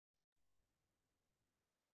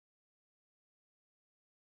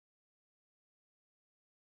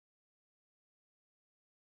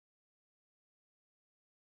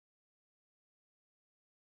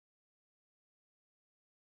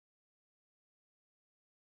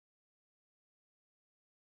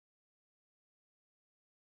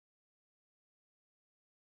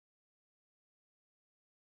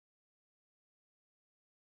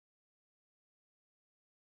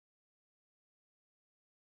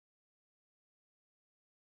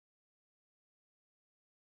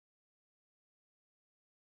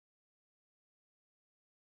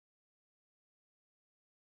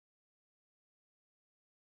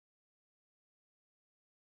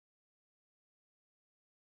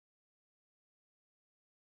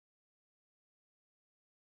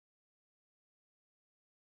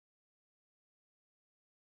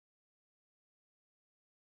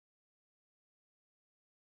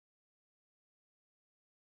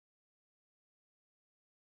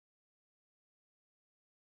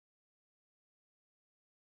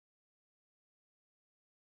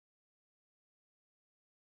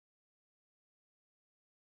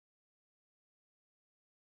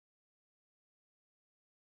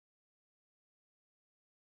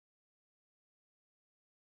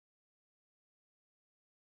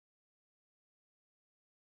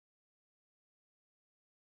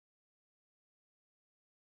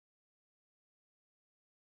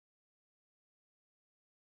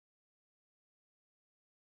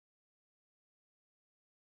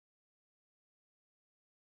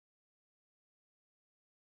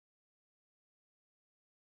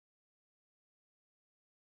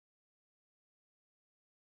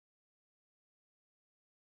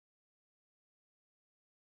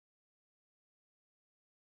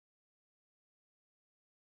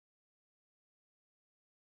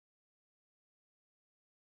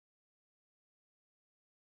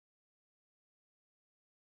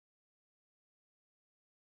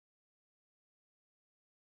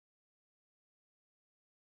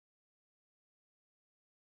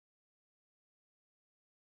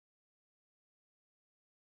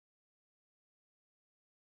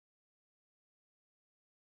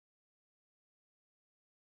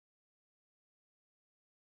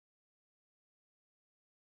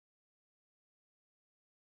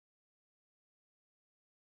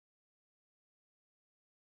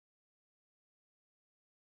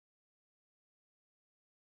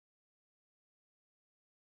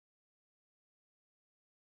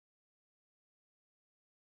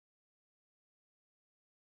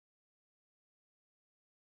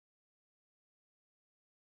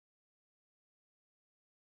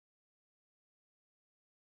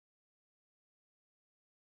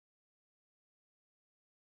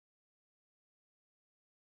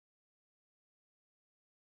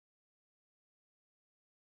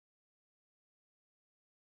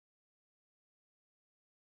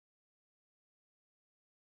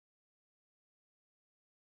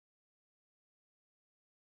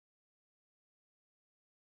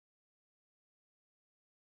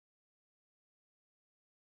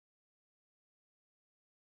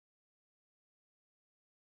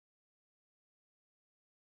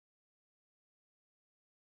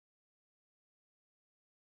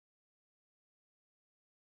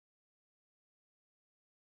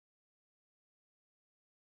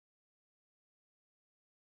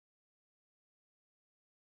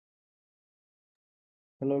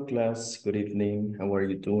Hello, class. Good evening. How are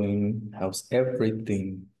you doing? How's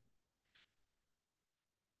everything?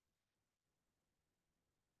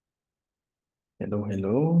 Hello,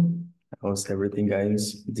 hello. How's everything,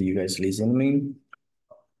 guys? Do you guys listen to me?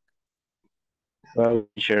 Well,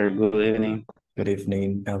 sure. Good evening. Good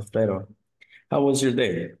evening, Alfredo. How was your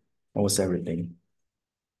day? How was everything?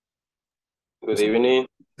 Good evening.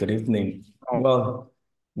 Good evening. Oh, Well,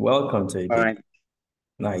 welcome, all JB. right.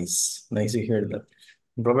 Nice. Nice to hear that.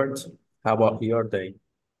 Robert, how about your day?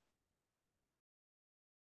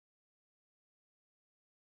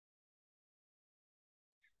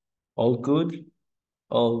 All good?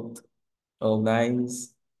 All all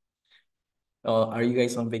nice? Are you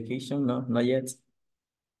guys on vacation? No, not yet.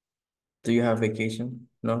 Do you have vacation?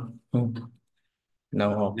 No?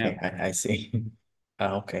 No, Yeah. okay, I see.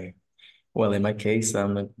 Okay. Well, in my case,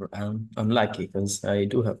 I'm lucky because I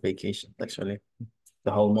do have vacation actually.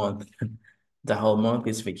 The whole month. The whole month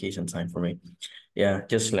is vacation time for me. Yeah,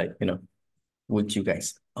 just like, with you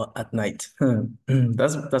guys at night.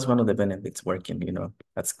 That's one of the benefits working,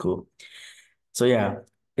 That's cool. So yeah,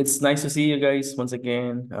 it's nice to see you guys once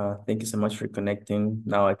again. Thank you so much for connecting.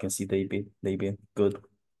 Now I can see David. David, good.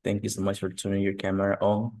 Thank you so much for turning your camera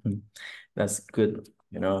on. That's good.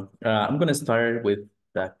 I'm gonna start with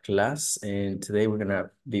the class, and today we're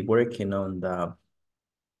gonna be working on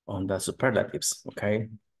the superlatives. Okay.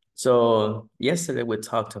 So yesterday we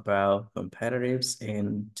talked about competitives,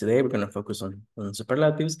 and today we're gonna focus on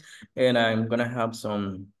superlatives, and I'm gonna have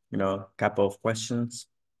some, couple of questions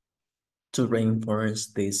to reinforce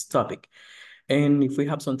this topic. And if we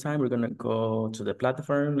have some time, we're going to go to the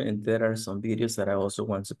platform, and there are some videos that I also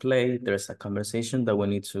want to play. There's a conversation that we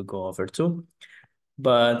need to go over too.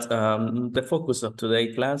 But the focus of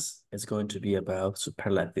today's class is going to be about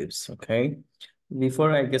superlatives, okay?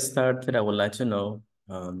 Before I get started, I would like to know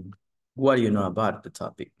what do you know about the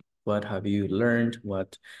topic? What have you learned?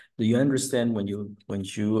 What do you understand when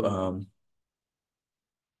you um,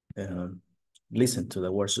 listen to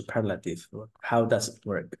the word superlative? How does it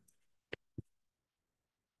work?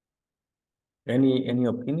 Any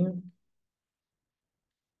opinion?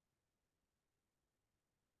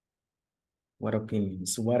 What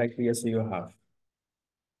opinions? What ideas do you have?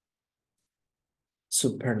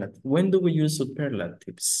 Superlative. When do we use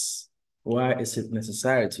superlatives? Why is it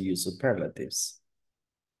necessary to use superlatives?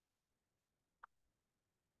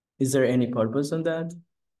 Is there any purpose on that?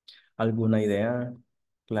 ¿Alguna idea,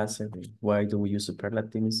 clase? Why do we use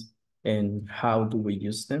superlatives? And how do we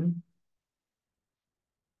use them?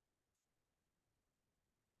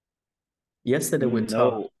 Yesterday we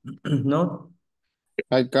talked. No, No?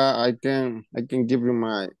 I can give you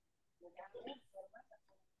my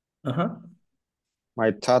Uh-huh.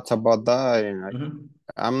 my thoughts about that, and Mhm.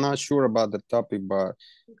 I'm not sure about the topic, but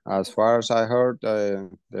as far as I heard,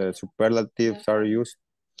 the superlatives are used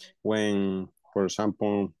when, for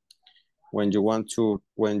example, when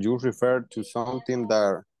you refer to something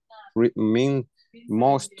that mean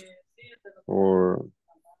most, or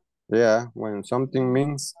yeah, when something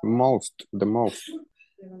means most, the most.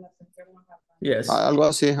 Yes. Algo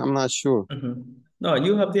así, I'm not sure. No,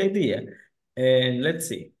 you have the idea. And let's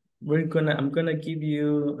see. I'm gonna give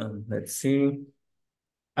you, let's see,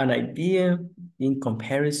 an idea in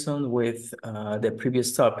comparison with the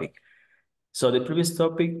previous topic. So the previous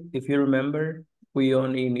topic, if you remember, we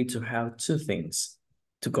only need to have two things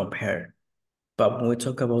to compare. But when we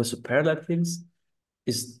talk about superlatives,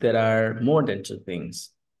 there are more than two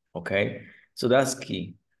things. Okay? So that's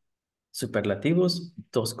key. Superlativos,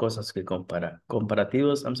 dos cosas que comparar.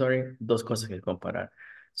 Comparativos, I'm sorry, dos cosas que comparar.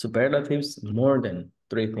 Superlatives, more than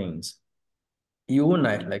three things. Y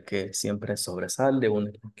una es la que siempre sobresale, una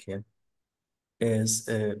es la que es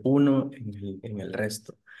uno en el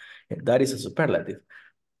resto. That is a superlative.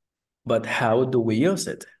 But how do we use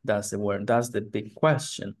it? That's the word. That's the big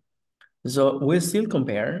question. So we still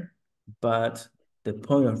compare, but the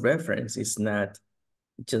point of reference is not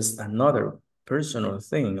just another person or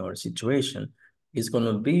thing or situation. It's going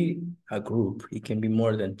to be a group. It can be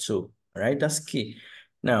more than two. All right, that's key.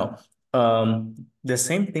 Now, the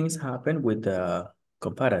same things happen with the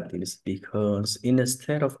comparatives because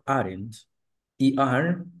instead of adding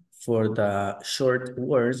ER for the short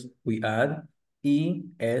words, we add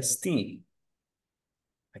EST.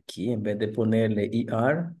 Aquí, en vez de ponerle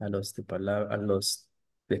ER a los a los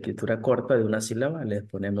de escritura corta de una sílaba, les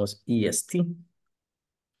ponemos EST.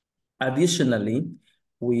 Additionally,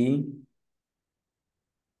 we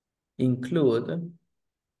include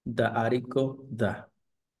the article the.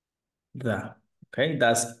 Okay,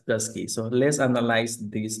 that's key. So let's analyze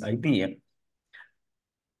this idea.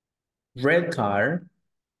 Red car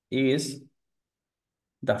is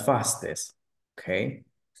the fastest, okay?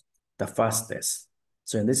 The fastest.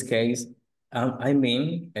 So in this case, I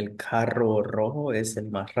mean, el carro rojo es el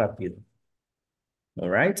más rápido. All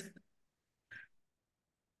right?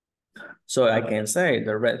 So I can say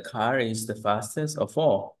the red car is the fastest of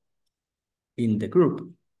all in the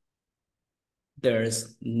group.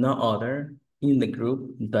 There's no other in the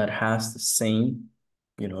group that has the same,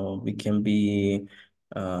 it can be,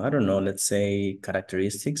 I don't know, let's say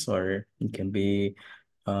characteristics, or it can be,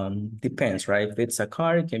 depends, right? If it's a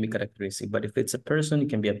car, it can be characteristic, but if it's a person, it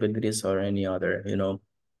can be abilities or any other,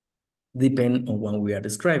 depend on what we are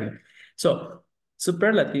describing. So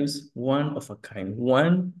superlatives, one of a kind,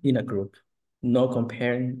 one in a group, no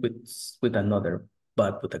comparing with another,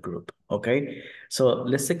 but with a group, okay? So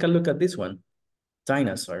let's take a look at this one.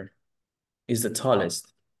 Dinosaur is the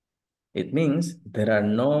tallest. It means there are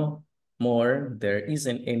no more, there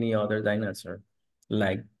isn't any other dinosaur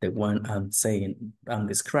like the one I'm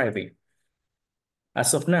describing.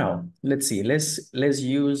 As of now, let's see, let's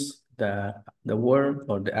use the word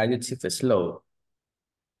or the adjective slow.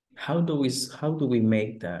 How do we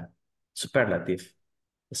make the superlative?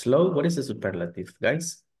 Slow, what is the superlative,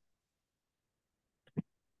 guys?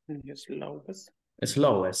 Slowest.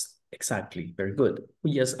 Slowest, exactly, very good.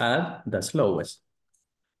 We just add the slowest.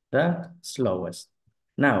 The slowest.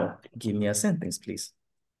 Now, give me a sentence, please.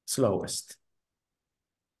 Slowest.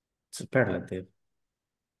 Superlative.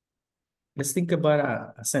 Let's think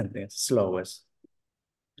about a sentence. Slowest.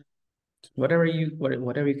 Whatever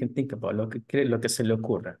you can think about, lo que se le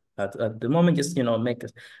ocurra. At the moment, just, make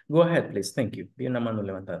us. Go ahead, please. Thank you. Vi una mano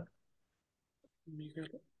levantada.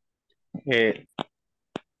 Eh,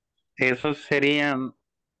 Esos serían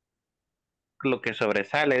lo que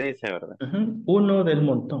sobresale, dice, ¿verdad? Uno del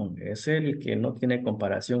montón, es el que no tiene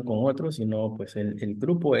comparación con otros, sino pues el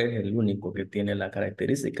grupo es el único que tiene la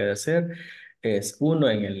característica de ser, es uno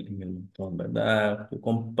en el montón, ¿verdad? Yo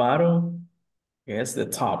comparo, es the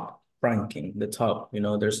top ranking, the top,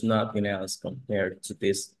 there's nothing else compared to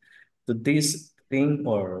this thing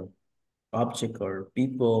or object or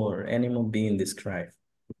people or animal being described.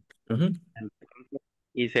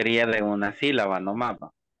 Y sería de una sílaba nomás,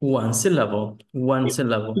 ¿no? One syllable,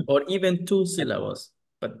 or even two syllables,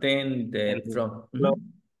 but then El ejemplo,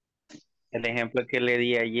 el ejemplo que le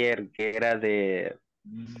di ayer, que era de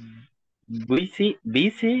busy,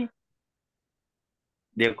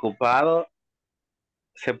 de ocupado,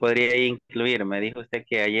 se podría incluir. Me dijo usted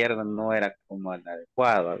que ayer no era como el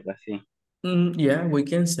adecuado, algo así. Yeah, we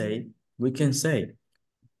can say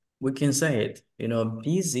it,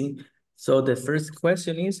 busy. So the first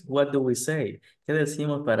question is, what do we say? ¿Qué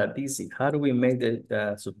decimos para busy? How do we make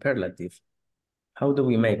the superlative? How do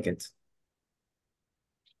we make it?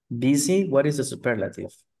 Busy, what is the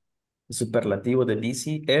superlative? El superlativo de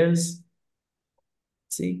busy es,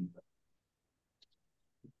 sí,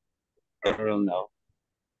 I don't know.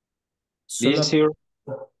 solo,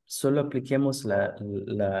 solo apliquemos la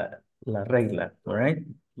regla, all right?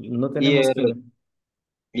 No tenemos IR, que...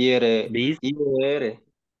 IR, Busy, IR,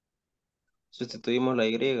 sustituimos la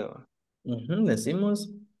Y, ¿va? Decimos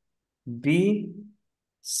B,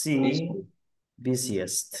 Busy, C,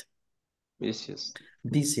 busiest. busiest.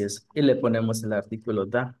 Busiest. Y le ponemos el artículo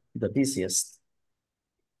the busiest.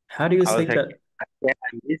 How do you o say sea, that? que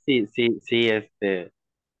ahí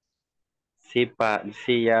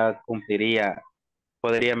sí ya cumpliría,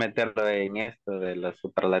 podría meterlo en esto de los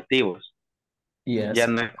superlativos. Ya Yes,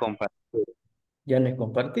 no es comparativo. ya no es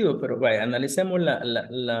compartido, pero vaya, analicemos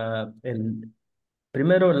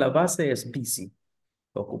primero la base es busy,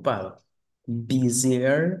 ocupado.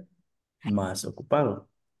 Busier, más ocupado.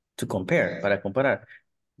 To compare, para comparar.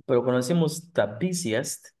 Pero cuando decimos the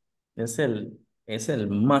busiest, es el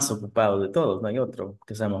más ocupado de todos, no hay otro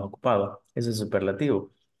que sea más ocupado. Ese es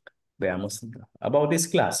superlativo. Veamos. About this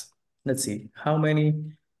class. Let's see. How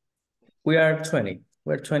many? We are 20.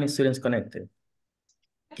 We're 20 students connected.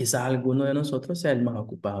 Quizá alguno de nosotros sea el más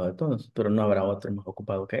ocupado de todos, pero no habrá otro más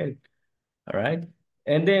ocupado que él. All right?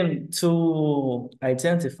 And then to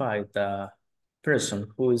identify the person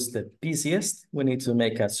who is the busiest, we need to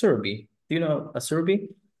make a survey. Do you know a survey?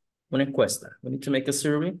 Una encuesta. We need to make a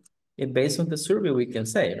survey. And based on the survey, we can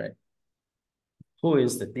say, right? Who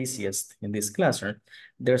is the busiest in this classroom?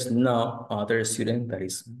 There's no other student that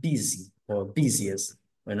is busy or busiest,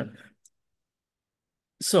 you know?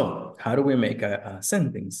 So how do we make a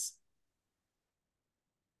sentence?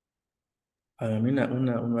 Una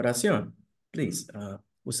oración, please,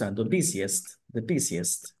 usando busiest, the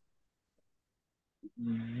busiest.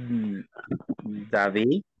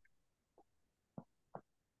 David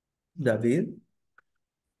David,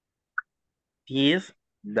 is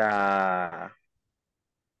the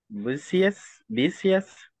busiest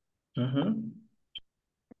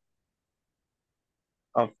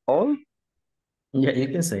of all. Yeah, you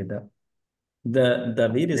can say that. The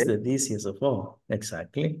David is Okay. the busiest of all.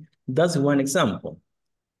 Exactly. That's one example.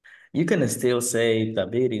 You can still say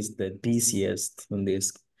David is the busiest in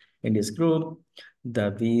this group.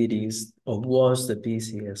 David is or was the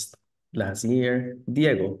busiest last year.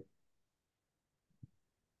 Diego.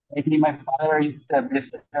 Maybe my father is the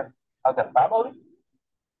business of the family.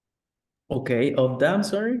 Okay, of them,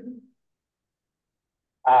 sorry.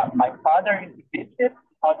 My father is the business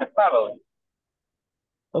of the family.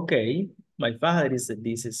 Okay, my father is the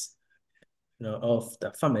busiest, of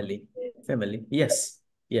the family. Family. Yes,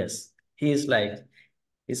 yes. He's like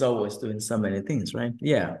he's always doing so many things, right?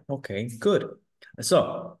 Yeah. Okay. Good.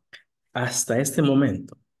 So, hasta este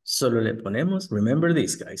momento, solo le ponemos, remember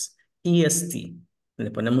this, guys, EST. Le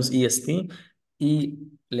ponemos EST y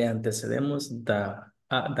le antecedemos the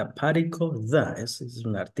particle the. Ese es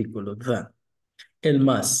un artículo, the. El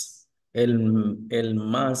más. El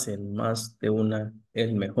más de una,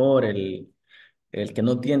 el mejor, el que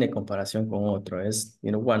no tiene comparación con otro. Es,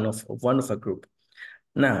 one of a group.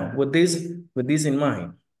 Now, with this in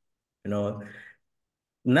mind, now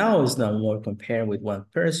it's not more comparing with one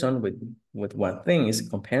person, with one thing, it's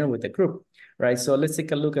comparing with a group, right? So let's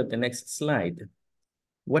take a look at the next slide.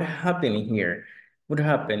 What happened here? What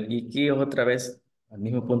happened? Y aquí otra vez al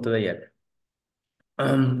mismo punto de ayer.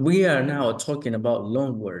 We are now talking about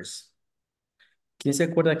loan words. ¿Quién se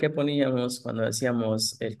acuerda qué poníamos cuando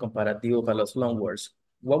decíamos el comparativo para los loan words?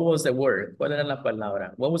 What was the word? ¿Cuál era la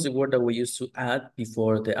palabra? What was the word that we used to add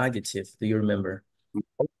before the adjective? Do you remember?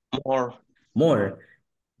 More. More.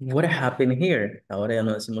 What happened here? Ahora ya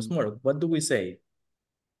no decimos more. What do we say?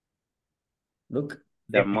 Look,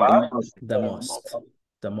 The most.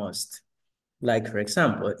 the most. Like, for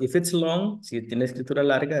example, if it's long, si tiene escritura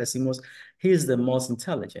larga, decimos, he's the most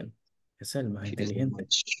intelligent. Es el más inteligente.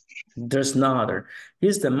 There's no other.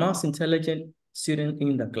 He's the most intelligent student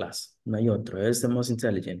in the class. No hay otro. Es the most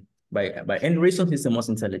intelligent. By any reason, he's the most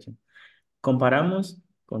intelligent. Comparamos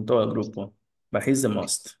con todo el grupo, but he's the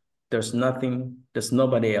most. There's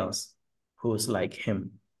nobody else who's like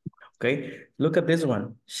him. Okay, look at this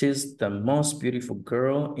one. She's the most beautiful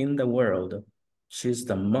girl in the world. She's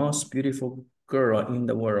the most beautiful girl in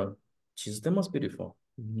the world. She's the most beautiful.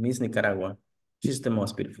 Miss Nicaragua. She's the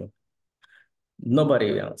most beautiful.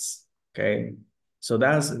 Nobody else. Okay, so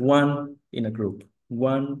that's one in a group,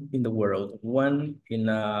 one in the world, one in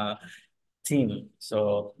a team.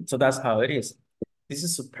 So that's how it is. This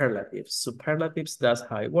is superlatives. Superlatives, that's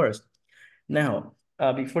how it works. Now,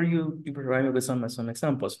 before you provide me with some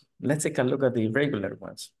examples, let's take a look at the regular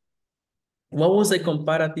ones. What was the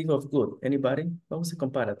comparative of good? Anybody? What was the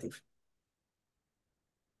comparative?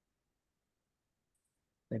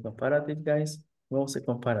 The comparative, guys? What was the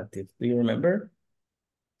comparative? Do you remember?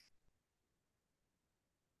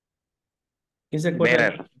 Is it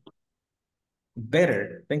Better.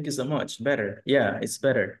 Better. Thank you so much. Better. Yeah, it's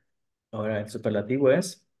better. All right. Superlativo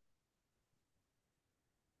es?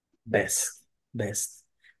 Best. Best.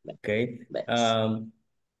 Okay. Best.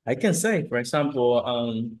 I can say, for example,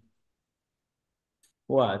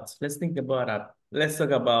 what? Let's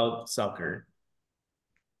talk about soccer.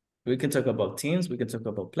 We can talk about teams, we can talk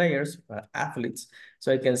about players, athletes.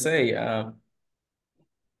 So I can say,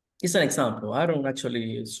 it's an example. I don't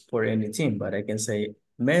actually support any team, but I can say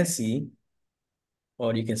Messi,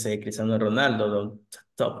 or you can say Cristiano Ronaldo,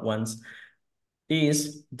 the top ones,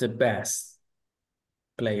 is the best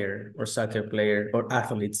player or soccer player or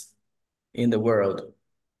athletes in the world.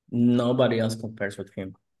 Nobody else compares with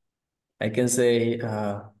him. I can say,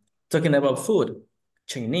 talking about food,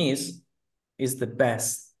 Chinese is the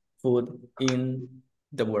best food in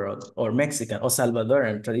the world, or Mexican or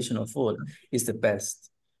Salvadoran traditional food is the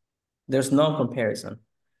best. There's no comparison.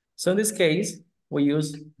 So in this case, we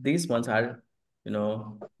use these ones are,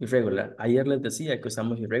 irregular. Ayer les decía que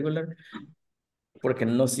usamos irregular porque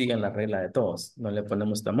no siguen la regla de todos. No le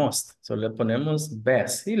ponemos the most, solo le ponemos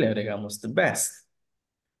best y le agregamos the best.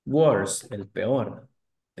 Worst, el peor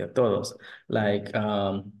de todos. Like,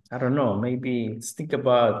 I don't know, maybe think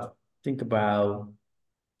about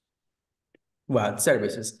what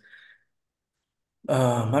services.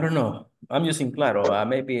 I don't know. I'm using Claro.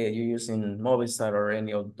 Maybe you're using Movistar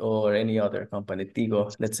or any other company.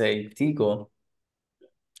 Tigo. Let's say Tigo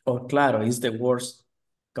or Claro is the worst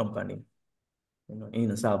company, in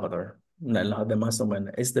El Salvador. No, los demás son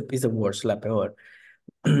buenas. It's the worst, la peor.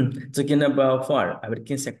 Talking about far. A ver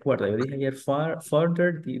quién se acuerda. Yo dije ayer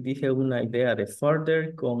dije una idea de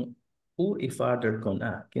farther con U y farther con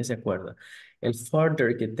A. ¿Quién se acuerda? El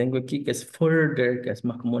further que tengo aquí, que es further, que es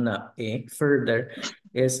más como una E, further,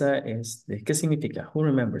 esa es, ¿qué significa? Who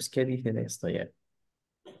remembers? ¿Qué dije de esto ayer?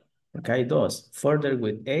 Acá hay dos, further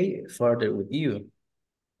with A, further with U.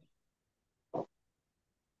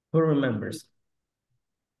 Who remembers?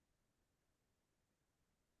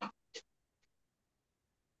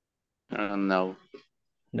 No.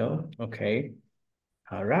 No? Okay.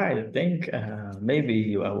 All right, I think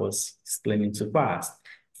maybe I was explaining too fast.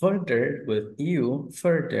 Further with you,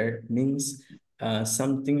 further means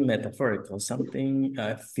something metaphorical, something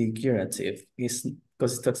figurative. It's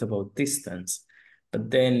because it talks about distance, but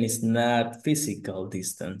then it's not physical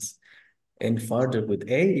distance. And further with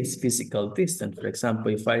A is physical distance. For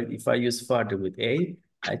example, if I use further with A,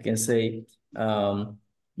 I can say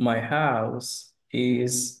my house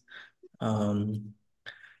is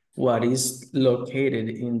what is located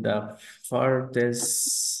in the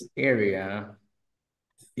farthest area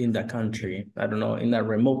in the country. I don't know, in a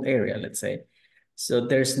remote area, let's say. So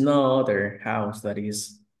there's no other house that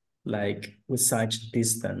is like with such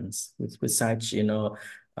distance, with such,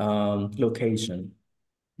 location.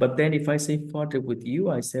 But then if I say farther with you,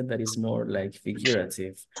 I said that is more like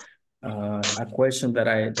figurative. A question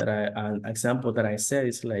an example that I said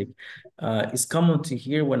is like, it's common to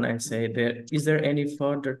hear when I say that, is there any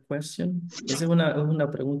further question? Esa es una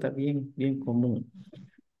pregunta bien común.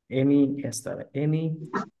 Any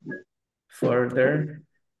further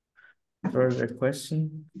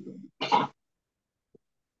question?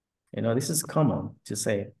 This is common to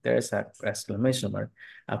say. There's a exclamation mark,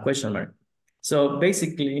 a question mark. So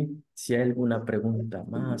basically, si hay alguna pregunta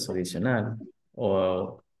más adicional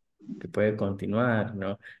o que puede continuar,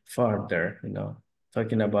 further,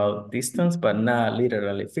 talking about distance, but not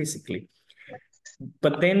literally physically.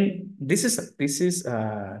 But then this is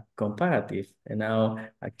comparative. And now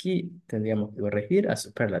aquí tendríamos que corregir a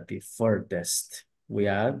superlative, furthest. We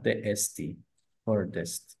add the ST,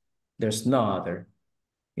 furthest. There's no other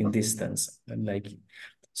in distance.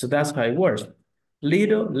 So that's how it works.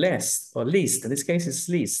 Little less or least. In this case, it's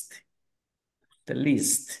least. The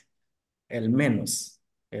least. El menos.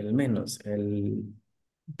 El menos.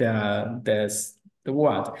 The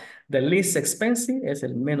what? The least expensive es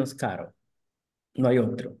el menos caro. No hay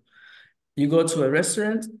otro. You go to a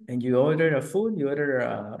restaurant and you order a food, you order,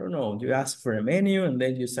 I don't know, you ask for a menu and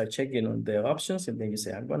then you start checking on the options and then you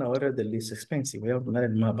say, I'm going to order the least expensive. Voy a ordenar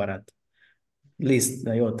el más barato. Least,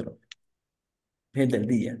 no hay otro. El del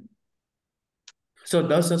día. So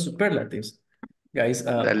those are superlatives. Guys,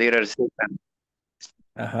 The little sister.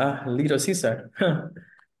 Little Caesar.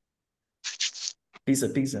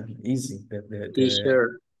 Pizza, easy.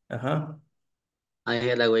 Teacher, Uh-huh, I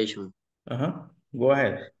had a question. go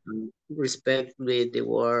ahead. Respect with the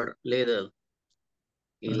word little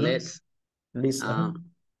y less. Least,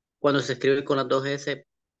 Cuando se escribe con las dos S,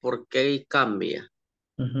 ¿por qué cambia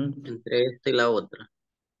entre esta y la otra?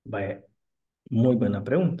 Vaya, muy buena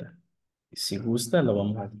pregunta. Si gusta, lo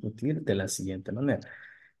vamos a discutir de la siguiente manera.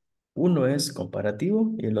 Uno es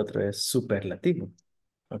comparativo y el otro es superlativo.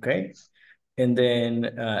 Okay? And then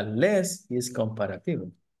less is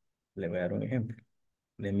comparativo. Le voy a dar un ejemplo.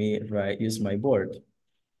 Let me use my board.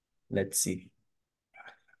 Let's see.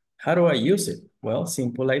 How do I use it? Well,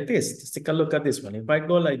 simple like this. Just take a look at this one. If I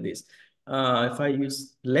go like this, if I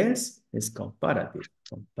use less, it's comparative.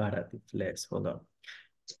 Comparative, less. Hold on.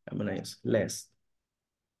 I'm going to use less.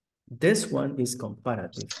 This one is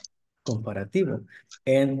comparative. Comparativo.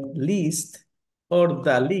 And least, or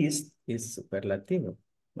the least, is superlativo.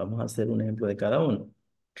 Vamos a hacer un ejemplo de cada uno.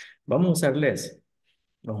 Vamos a usar less.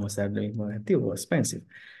 Vamos a usar el mismo adjetivo, expensive.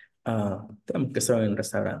 Tenemos que estar en un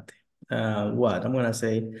restaurante. What? I'm going to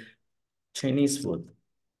say Chinese food.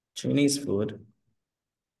 Chinese food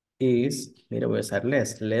is, mira, voy a usar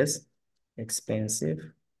less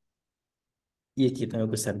expensive. Y aquí tengo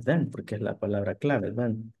que usar than porque es la palabra clave.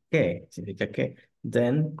 Than, ¿qué? Significa que.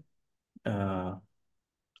 Then,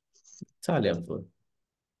 Italian food.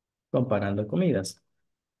 Comparando comidas.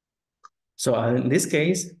 So in this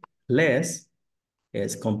case, less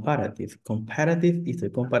es comparative. Comparative, y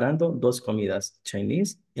estoy comparando dos comidas,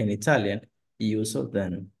 Chinese and Italian, y uso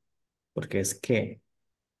than, porque es que.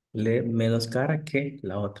 Menos cara que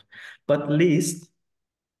la otra. But least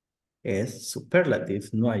es superlative,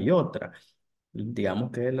 no hay otra.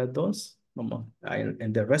 Digamos que las dos, vamos,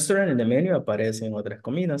 en the restaurant, en el menú aparecen otras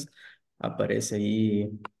comidas, aparece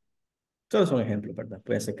ahí, todos son ejemplos, ¿verdad?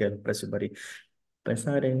 Puede ser que el precio varíe.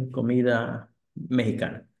 Pensar en comida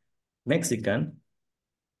mexicana. Mexican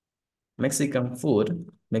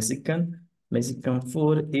food, Mexican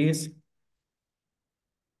food is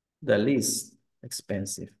the least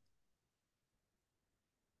expensive.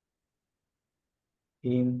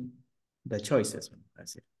 in the choices.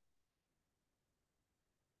 Así.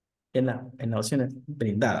 En las opciones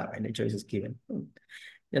brindadas, in the choices given.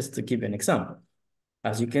 Just to give you an example.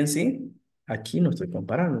 As you can see, aquí no estoy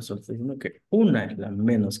comparando, solo estoy diciendo que una es la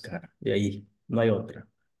menos cara. De ahí, no hay otra.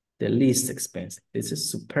 The least expensive. This is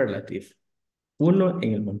superlative. Uno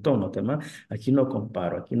en el montón, ¿no, tema? Aquí no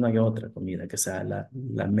comparo, aquí no hay otra comida que sea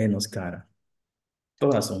la menos cara.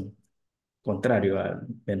 Todas son contrario a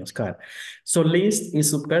menos cara. So least is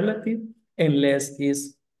superlative and less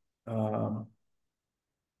is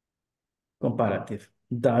comparative.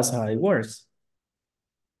 That's how it works.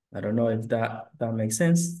 I don't know if that makes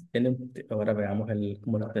sense. Ahora veamos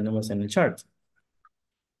cómo lo tenemos en el chart.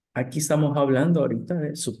 Aquí estamos hablando ahorita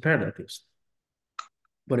de superlatives.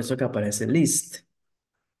 Por eso que aparece least.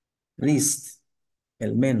 Least.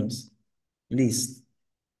 El menos. Least.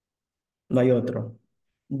 No hay otro.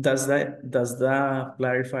 Does that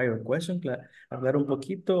clarify your question? ¿Hablar un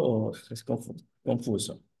poquito o es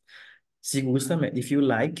confuso? Si gusta, if you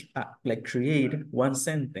like create one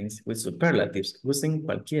sentence with superlatives, usen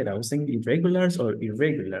cualquiera, usen irregulars or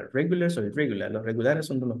irregular, regulars or irregular. Los regulares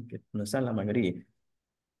son los que no están la mayoría.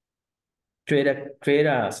 Create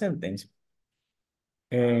a sentence.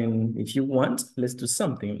 And if you want, let's do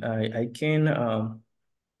something. I can,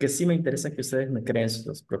 que sí me interesa que ustedes me creen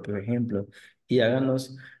sus propios ejemplos y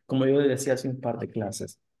háganos, como yo decía hace un par de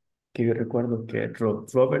clases, que yo recuerdo que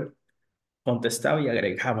Robert contestaba y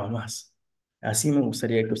agregaba más. Así me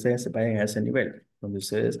gustaría que ustedes se vayan a ese nivel, donde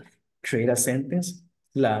ustedes create a sentence,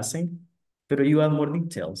 la hacen, pero you add more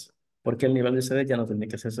details, porque el nivel de ustedes ya no tiene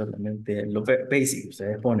que ser solamente lo basic,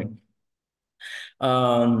 ustedes ponen.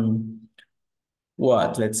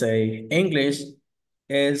 Let's say English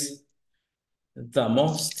is the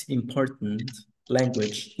most important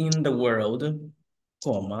language in the world,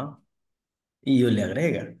 comma, y yo le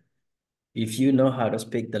agrega. If you know how to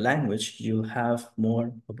speak the language, you'll have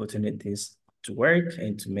more opportunities to work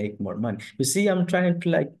and to make more money. You see, I'm trying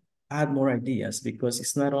to add more ideas because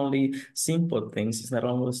it's not only simple things, it's not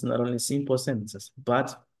only simple sentences,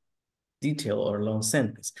 but detail or long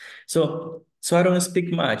sentence. So I don't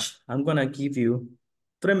speak much. I'm gonna give you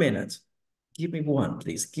 3 minutes. Give me one,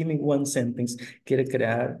 please. Give me one sentence. Quiere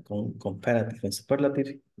crear con comparative and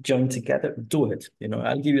superlative, join together, do it.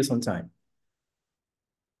 I'll give you some time.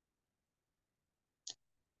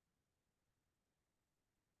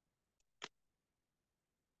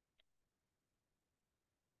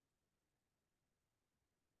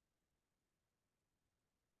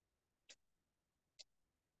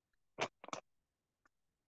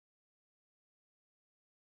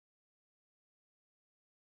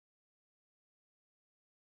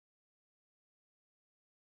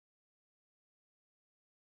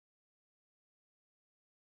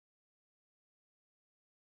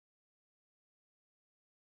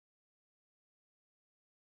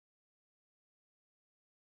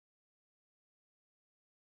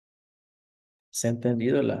 ¿Se ha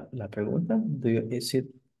entendido la pregunta? Is it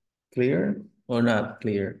clear or not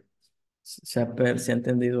clear? ¿Se ha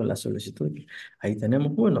entendido la solicitud? Ahí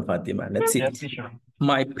tenemos uno, Fátima. Let's see. Yes, teacher.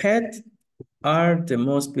 My pets are the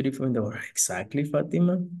most beautiful in the world. Exactly,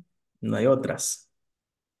 Fátima. No hay otras.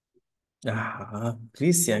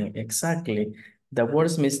 Christian, exactly. The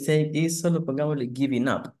worst mistake is solo pongámosle giving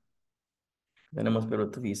up. Tenemos pero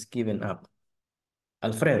to is giving up.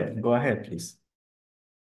 Alfredo, go ahead, please.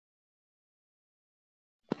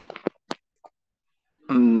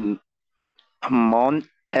 Mount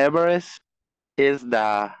Everest is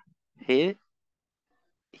the highest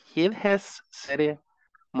city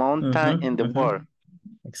mountain in the world.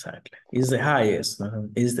 Exactly. It's the highest.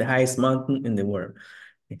 It's the highest mountain in the world.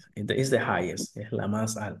 It's the highest. Es la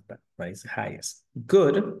más alta. Right? It's the highest.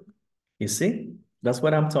 Good. You see? That's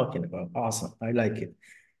what I'm talking about. Awesome. I like it.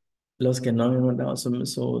 Los que no me han mandado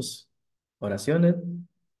sus oraciones.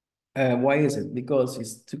 Why is it? Because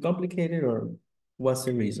it's too complicated or what's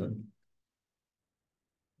the reason?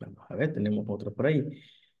 Vamos a ver, tenemos otro por ahí.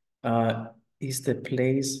 Is the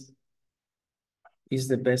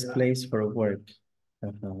best place for work?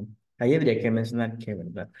 Ahí habría que mencionar que,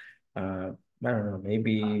 ¿verdad? I don't know,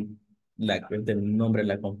 maybe el nombre de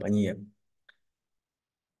la compañía.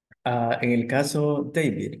 En el caso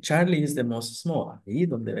David, Charlie is the most small. Ahí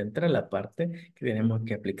donde entra la parte que tenemos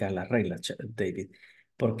que aplicar la regla, David.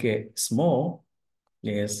 Porque small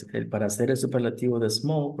para hacer el superlativo de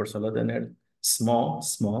small, por solo tener small,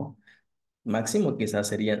 máximo quizás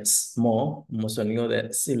sería small, como sonido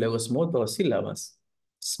de sí, luego small, 2 sílabas.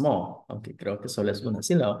 Small, aunque creo que solo es una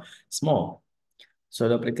sílaba. Small.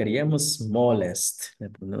 Solo aplicaríamos smallest.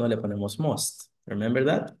 No le ponemos most. Remember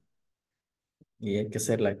that? Y hay que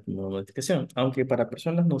hacer la modificación. Aunque para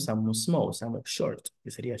personas no usamos small, usamos short, que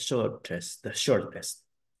sería shortest, the shortest.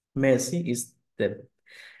 Messi is the...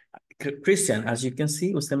 Christian, as you can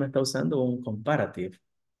see, usted me está usando un comparative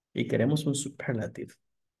y queremos un superlative.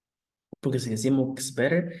 Porque si decimos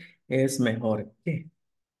better, es mejor que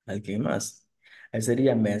alguien más. Ahí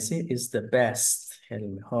sería Messi is the best, el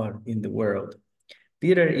mejor in the world.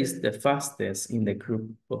 Peter is the fastest in the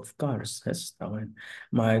group of cars. Eso está bueno.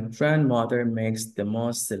 My grandmother makes the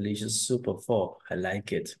most delicious soup of all. I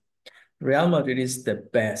like it. Real Madrid is the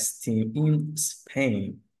best team in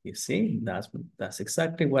Spain. You see, that's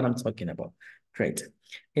exactly what I'm talking about. Great.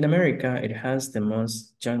 In America, it has the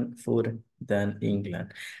most junk food than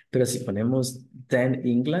England. Pero si ponemos than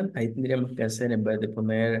England, ahí tendríamos que hacer, en vez de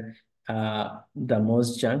poner the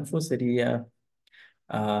most junk food, sería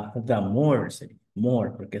the more, sería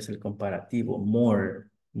more, porque es el comparativo.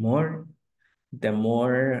 The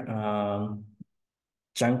more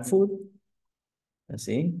junk food,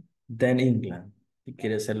 así, than England. Y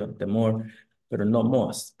quiere hacerlo the more, pero no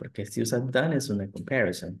most, porque si usas than es una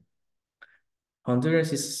comparison.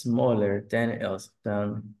 Honduras is smaller than else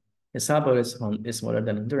than El Salvador is smaller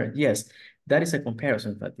than Honduras. Yes, that is a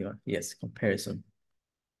comparison, Fatima. Yes, comparison.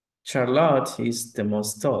 Charlotte is the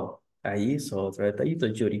most tall. Ahí es otro detallito,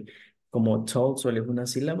 Yuri. Como tall solo es una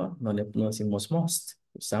sílaba, no decimos most.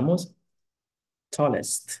 Usamos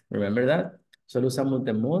tallest. Remember that? Solo usamos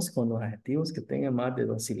the most con los adjetivos que tengan más de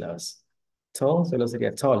dos sílabas. Tall solo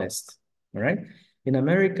sería tallest. All right? In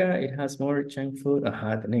America, it has more junk food.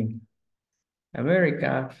 Ajá, tenen.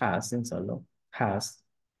 America has en solo has.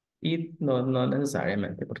 Y no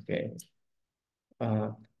necesariamente porque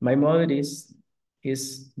my mother is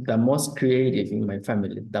the most creative in my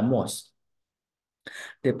family, the most.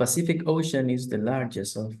 The Pacific Ocean is the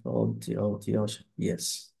largest of all the ocean.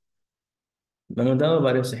 Yes. Me han dado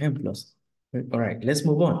varios ejemplos. All right, let's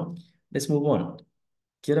move on. Let's move on.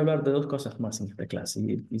 Quiero hablar de dos cosas más en esta clase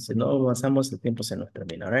y si no avanzamos el tiempo se nos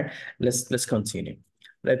termina. All right, let's continue.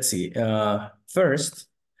 Let's see. First,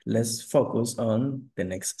 let's focus on the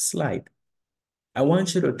next slide. I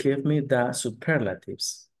want you to give me the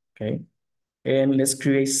superlatives, okay? And let's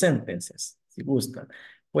create sentences, si gustan.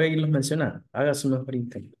 Voy a irlos mencionando. Haga su mejor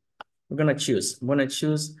intento. I'm gonna choose. I'm gonna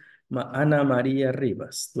choose Ana María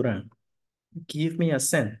Rivas Durán. Give me a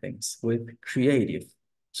sentence with creative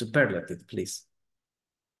superlative, please.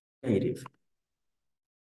 Creative.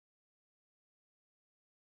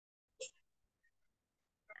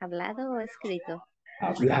 ¿Hablado o escrito?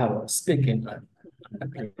 Hablado, speaking.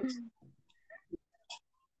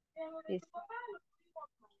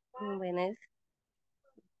 Bueno,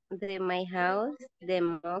 es de my house, the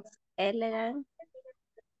most elegant,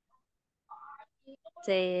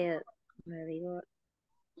 in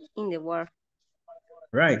the world.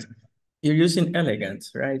 Right. You're using elegant,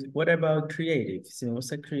 right? What about creative? Si me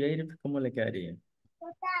gusta creative, ¿cómo le quedaría?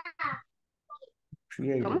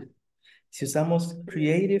 Creative. ¿Cómo? Si usamos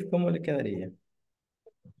creative, ¿cómo le quedaría?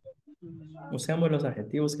 Usamos los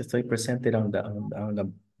adjetivos que estoy presente on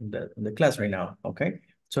the class right now, okay?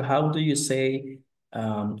 So how do you say,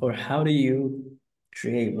 or how do you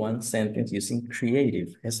create one sentence using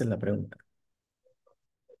creative? Esa es la pregunta.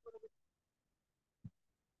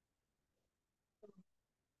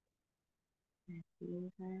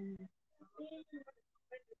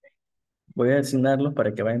 Voy a asignarlos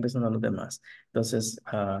para que vayan empezando los demás. Entonces,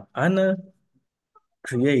 Ana,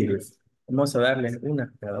 creative. Vamos a darles una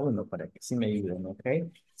a cada uno para que sí me ayuden, ¿ok?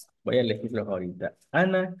 Voy a elegirlos ahorita.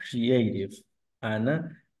 Ana, creative.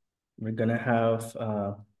 Ana, we're gonna have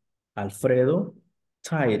Alfredo,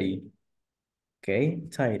 tidy. Okay,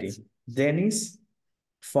 tidy. Dennis,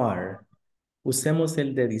 far. Usemos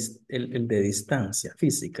el de distancia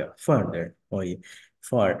física, farther. Oye,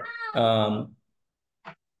 far.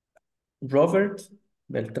 Robert,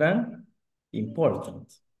 Beltrán,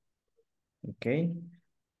 important. Okay.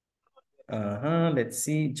 Let's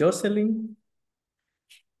see. Jocelyn,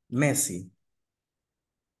 Messi.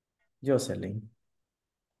 Jocelyn.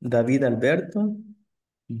 David Alberto,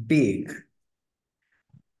 big.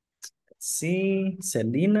 Sí,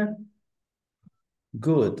 Selena,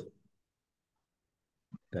 good.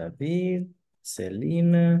 David,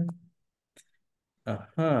 Selena.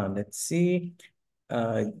 Let's see.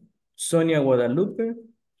 Sonia Guadalupe,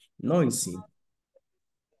 noisy.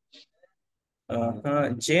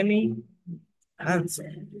 Jenny,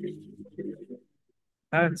 handsome.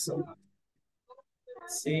 Handsome.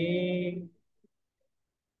 Sí.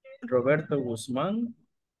 Roberto Guzmán.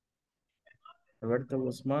 Roberto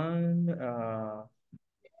Guzmán,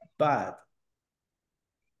 bad.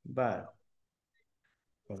 Bad.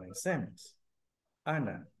 Comencemos.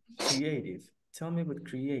 Ana, creative. Tell me with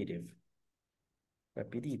creative.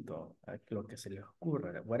 Rapidito, lo que se les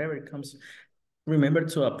ocurra, whatever comes. Remember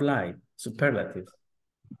to apply superlatives.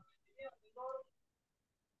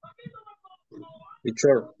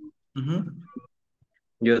 Teacher,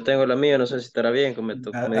 yo tengo la mía, no sé si estará bien, como me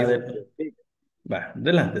dijo. Va,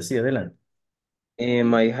 adelante, sí, adelante.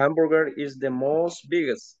 My hamburger is the most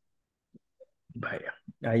biggest. Vaya,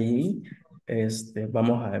 ahí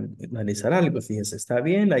vamos a analizar algo. Fíjese, está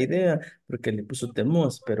bien la idea porque le puso the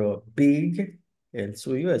most, pero big, el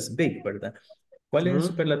suyo es big, ¿verdad? ¿Cuál es el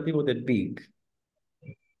superlativo de big?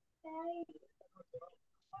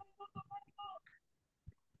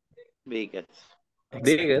 Biggest.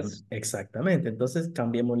 Exactamente. Entonces,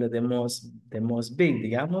 cambiémosle de most big,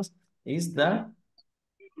 digamos, is the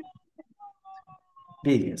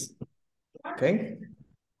biggest. ¿Ok?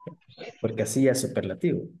 Porque así es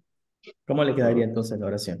superlativo. ¿Cómo le quedaría entonces la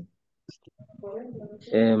oración?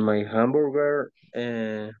 My hamburger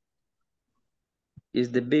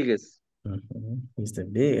is the biggest. Is the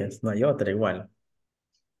biggest. No hay otra igual.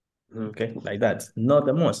 Okay, like that. Not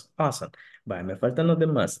the most. Awesome. Vale, me faltan los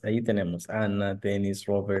demás. Ahí tenemos Ana, Dennis,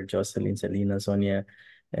 Robert, Jocelyn, Selena, Sonia,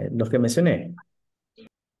 los que mencioné.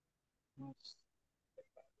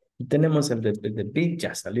 Y tenemos el de Big,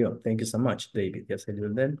 ya salió. Thank you so much, David. Ya salió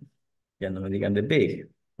el de ya no me digan de Big.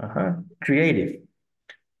 Ajá. Creative.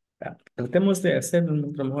 Tratemos de hacer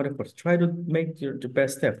nuestro mejor esfuerzo. Try to make your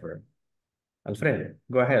best effort. Alfredo,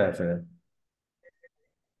 go ahead, Alfredo.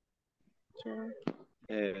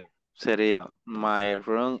 Sería, my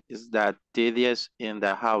room is the tedious in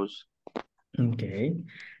the house. Okay.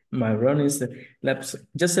 My room is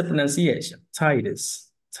just the pronunciation.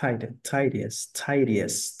 Tidiest. My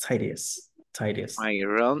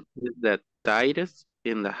room is the tightest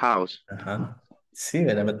in the house. Ajá. Sí,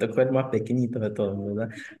 ¿verdad? Me tocó el más pequeñito de todos, ¿verdad?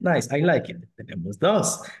 Nice, I like it. Tenemos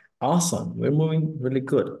dos. Awesome. We're moving really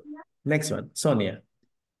good. Next one, Sonia.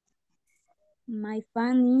 My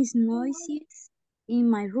fan is noisiest in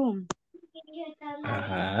my room.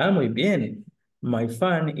 Ajá, muy bien. My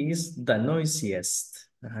fan is the noisiest.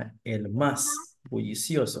 Ajá, el más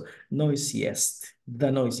bullicioso. Noisiest.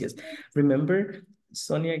 The noisiest. Remember,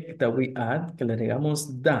 Sonia, that we add, que le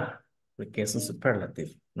agregamos the, porque es un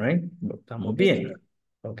superlative, right? Estamos bien.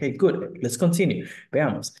 Okay, good. Let's continue.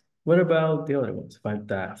 Veamos. What about the other ones?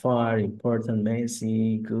 Falta far, important,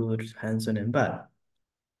 messy, good, handsome, and bad.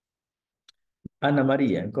 Ana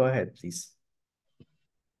Maria, go ahead, please.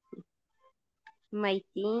 My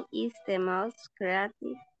team is the most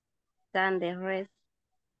creative than the rest.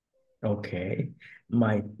 Okay.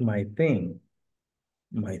 My thing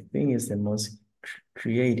is the most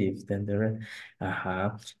creative than the rest.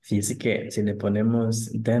 Ajá. Fíjese que si le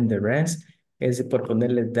ponemos than the rest, es por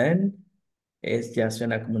ponerle than, ya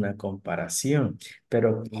suena como una comparación,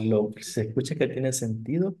 pero se escucha que tiene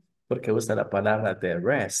sentido porque usa la palabra the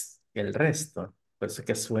rest, el resto, por eso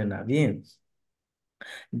que suena bien.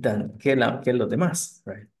 Than, que los demás,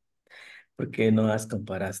 right? Porque no es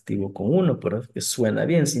comparativo con uno, pero que suena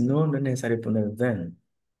bien, si no, no es necesario poner then,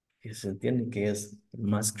 que se entiende que es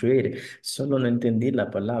más creative. Solo no entendí la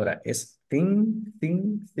palabra, es thing,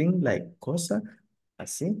 like cosa,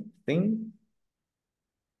 así, thing,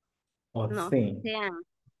 o No, thing, sean.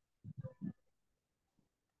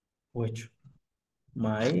 which,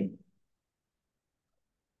 my,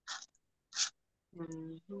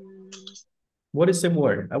 what is the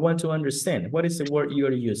word? I want to understand, what is the word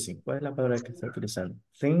you're using? ¿Cuál es la palabra que está utilizando?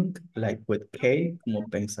 Think, like with K, como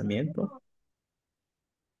pensamiento.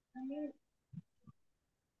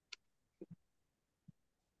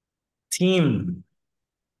 Team.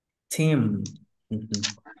 Ujú.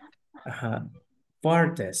 Ajá.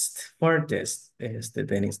 Farthest,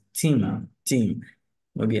 Dennis. Team.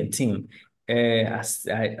 Muy bien, team.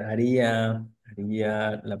 Haría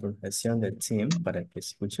la pronunciación de team para que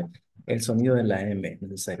escuche el sonido de la M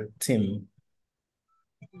necesario. Team.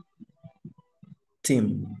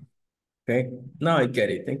 Okay. Now I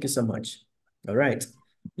get it. Thank you so much. All right.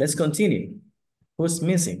 Let's continue. Who's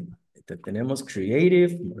missing? Tenemos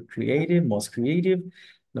creative, more creative, most creative.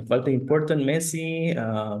 Nos falta important, messy,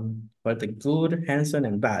 falta good, handsome,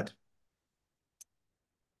 and bad.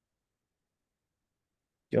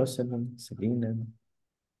 Jocelyn, Selena,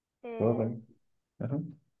 Robert.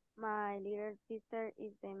 My little sister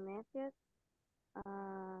is the messiest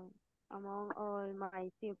among all my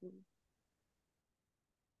siblings.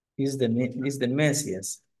 Is the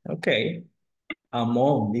messiest. Okay.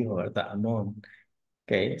 Among, dijo, ¿verdad? Among.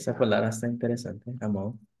 Okay, esa palabra está interesante.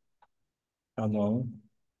 Among.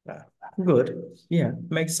 Good. Yeah,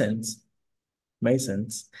 makes sense.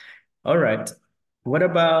 All right. What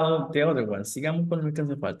about the other one? Sigamos con lo que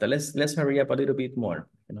hace falta. Let's hurry up a little bit more.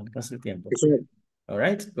 Que no alcance el tiempo. All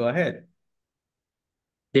right, go ahead.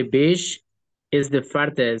 The beach is the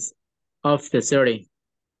farthest of the city.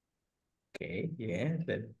 Okay, yeah.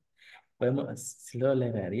 Podemos, si lo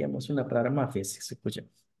agregaríamos una palabra más fácil, se escucha.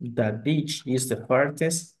 The beach is the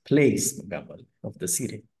farthest place, digamos, of the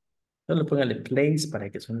city. Solo póngale place para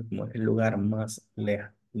que suene como el lugar más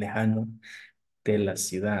lejano de la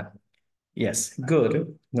ciudad. Yes,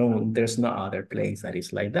 good. No, there's no other place that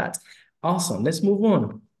is like that. Awesome, let's move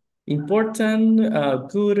on. Important,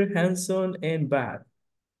 good, handsome, and bad.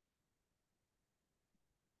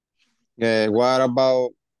 What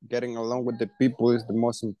about getting along with the people is the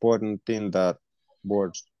most important thing that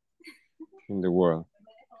works in the world.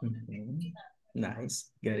 Nice.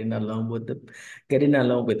 Getting along with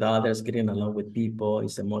others, getting along with people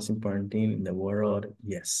is the most important thing in the world.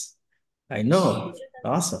 Yes. I know.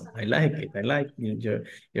 Awesome. I like it. I like your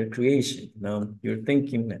creation. You know, your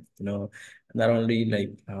thinking, you know, not only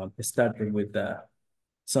like starting with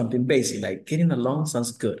something basic, like getting along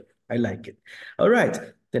sounds good. I like it. All right.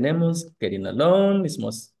 Tenemos getting along is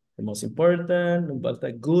the most important, but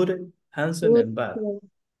the good, handsome, and bad.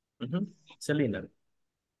 Selena.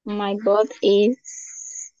 My voice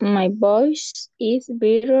is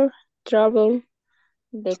bitter trouble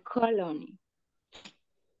the colony.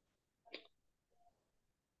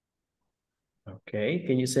 Okay,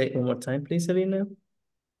 can you say it one more time, please, Selena?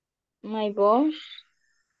 My boy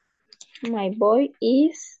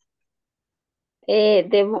is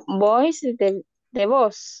the voice the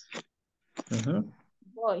boss.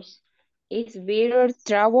 Voice is bitter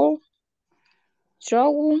trouble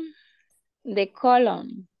the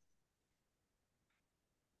colony.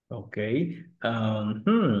 Okay. All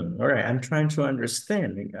right, I'm trying to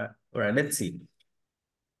understand. All right, let's see.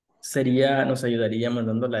 Nos ayudaría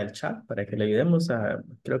mandándola al chat para que le ayudemos a,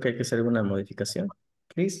 creo que hay que hacer alguna modificación.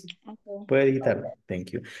 Please. Okay. Puede editar.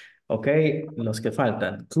 Thank you. Okay, los que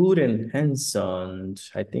faltan. Good and handsome,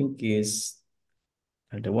 I think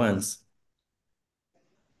are the ones.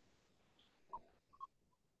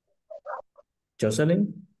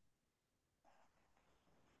 Jocelyn?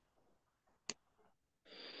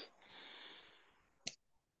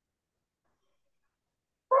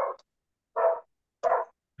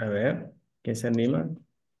 A ver, ¿quién se anima?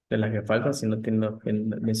 De las que faltan, si no tengo que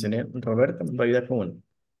mencioné, Roberto, me va a ayudar con uno.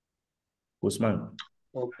 Guzmán.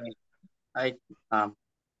 Okay.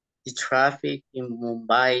 The traffic in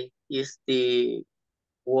Mumbai is the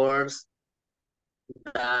worst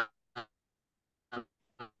than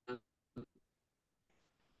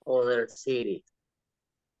other cities.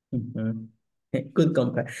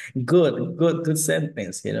 Good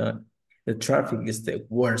sentence, you know. The traffic is the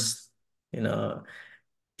worst, you know,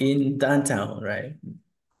 in downtown, right?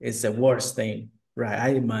 It's the worst thing, right? I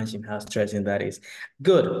imagine how stressing that is.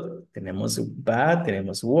 Good. Tenemos bad,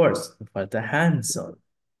 tenemos worse. Falta handsome.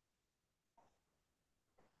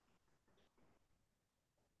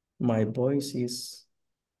 My voice is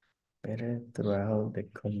better throughout the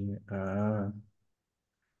community.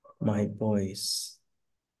 My voice.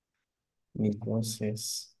 Mi voz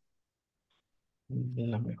es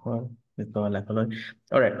la mejor de toda la colonia.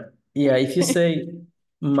 All right. Yeah, if you say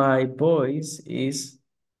my voice is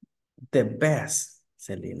the best,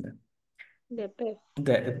 Selena. The best.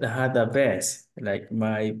 The best. Like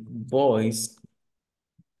my voice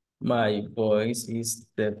is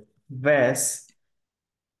the best.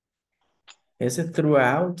 Ese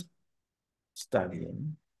throughout está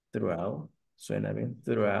bien. Throughout. Suena bien.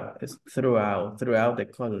 Throughout. Es throughout the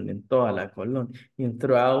colony. En toda la colonia. Y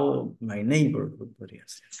throughout my neighborhood, podría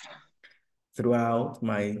ser. Throughout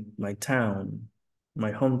my town.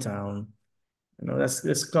 My hometown. You know,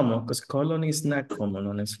 that's common because colony is not common,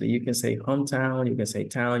 honestly. You can say hometown, you can say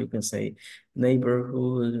town, you can say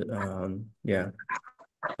neighborhood. Yeah.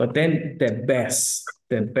 But then the best,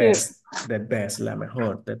 la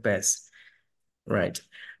mejor, the best. Right.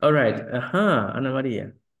 All right. Ana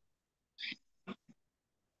María.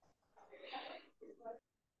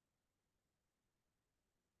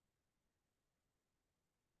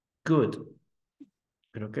 Good.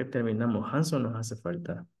 Creo que terminamos. Hanson nos hace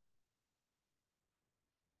falta.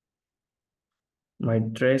 My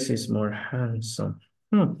dress is more handsome.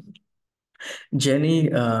 Jenny,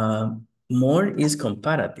 more is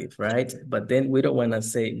comparative, right? But then we don't want to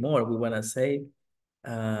say more. We want to say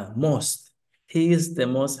most. He is the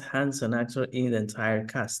most handsome actor in the entire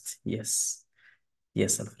cast. Yes.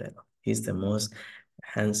 Yes, Alfredo. He's the most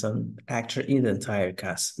handsome actor in the entire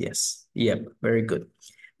cast. Yes. Yep. Very good.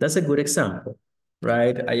 That's a good example,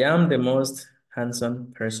 right? I am the most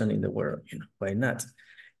handsome person in the world. You know, why not?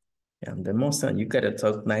 I'm the most, and you gotta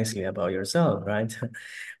talk nicely about yourself, right?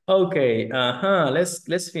 Okay,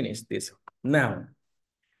 let's finish this. Now,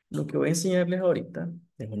 lo que voy a enseñarles ahorita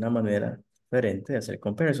es una manera diferente de hacer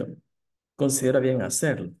comparison. Considera bien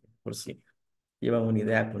hacerlo, por si llevan una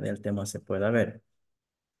idea con el tema se pueda ver.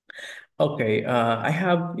 Okay, I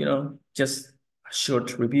have, just a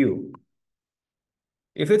short review.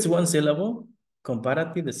 If it's one syllable,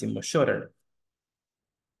 comparative decimos shorter.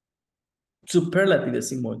 Superlative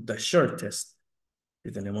decimos the shortest.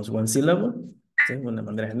 Si tenemos one syllable, ¿sí? De una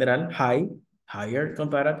manera general, high, higher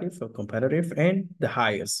comparative or comparative, and the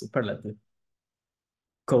highest superlative.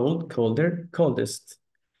 Cold, colder, coldest.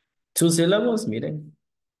 Two syllables, miren,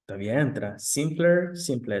 todavía entra. Simpler,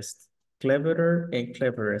 simplest. Cleverer and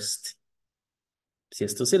cleverest. Si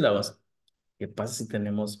es dos sílabas. ¿Qué pasa si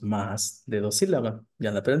tenemos más de dos sílabas?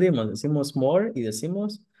 Ya lo aprendimos. Decimos more y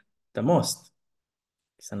decimos the most.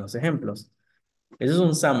 Están los ejemplos. Eso es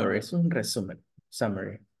un summary, eso es un resumen.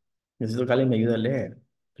 Summary. Necesito que alguien me ayude a leer,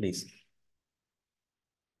 please.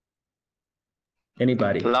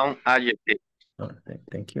 Anybody? Long adjective. Oh,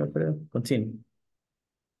 thank you, Alfredo. Continue.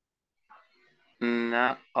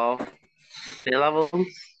 Not of syllables.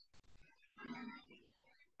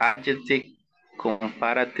 Adjective,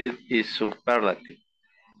 comparative, y superlative.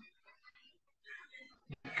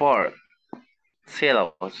 4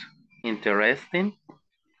 syllables. Interesting,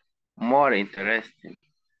 more interesting,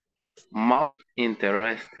 more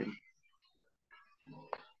interesting.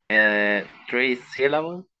 3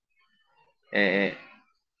 syllables.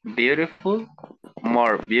 Beautiful,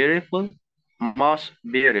 more beautiful, most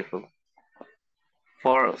beautiful.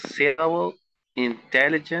 4 syllables.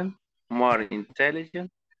 Intelligent, more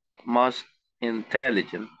intelligent, most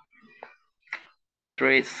intelligent.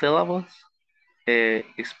 3 syllables.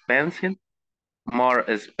 Expensive, more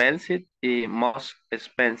expensive, y most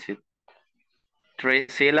expensive. 3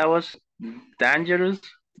 syllables. Dangerous,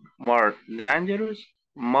 more dangerous,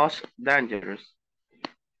 most dangerous.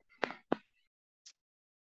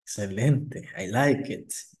 Excelente. I like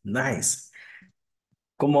it. Nice.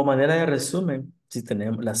 Como manera de resumen, si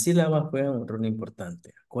tenemos las sílabas juegan un rol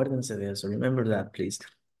importante. Acuérdense de eso. Remember that, please.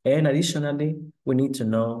 And additionally, we need to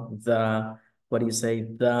know the, what do you say,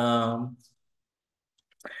 the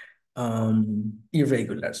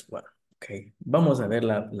irregulars one. Okay. Vamos a ver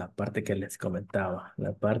la parte que les comentaba.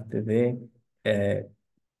 La parte de,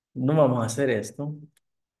 no vamos a hacer esto,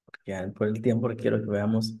 porque por el tiempo quiero que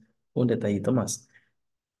veamos un detallito más.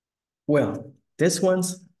 Well, this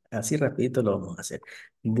one's, así rapidito lo vamos a hacer.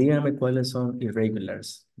 Díganme cuáles son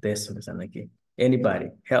irregulars de estos que están aquí.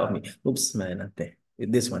 Anybody, help me. Oops, me adelanté.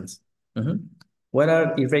 These ones. What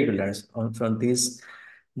are irregulars from these,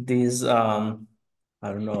 I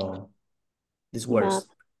don't know, these words?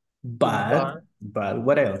 Bad,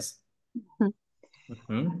 what else?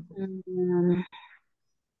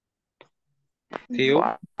 Few.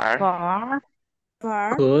 Far, far,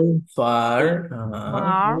 Cool. Far,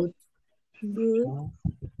 far, good,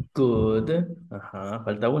 good,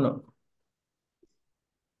 falta uno.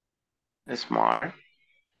 Smart.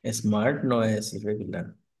 Smart no es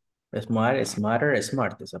irregular. Smart, smarter,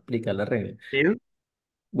 smart. Se aplica la regla. Few.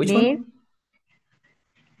 Which big, one?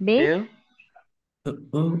 big, Few.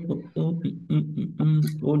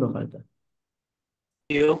 Uno falta.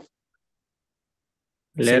 Few.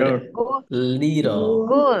 Little. good, Little.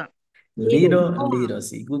 good, Little,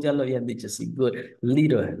 sí. Good ya lo habían dicho, sí. Good.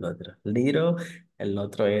 Little es el otro. Little, el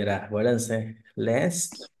otro era, acuérdense,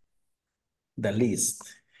 less, the least.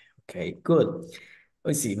 Ok, good.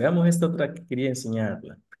 Hoy sí, veamos esta otra que quería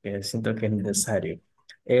enseñarla, porque siento que es necesario.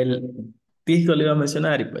 El título lo iba a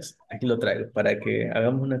mencionar y pues aquí lo traigo para que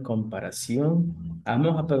hagamos una comparación.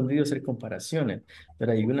 Hemos aprendido a hacer comparaciones,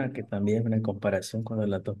 pero hay una que también es una comparación cuando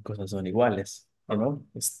las dos cosas son iguales. You know,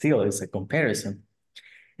 still is a comparison.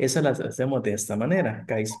 Esas las hacemos de esta manera.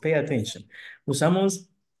 Guys, pay attention. Usamos,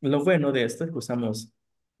 lo bueno de esto es que usamos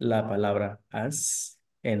la palabra as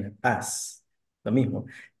en as. Lo mismo.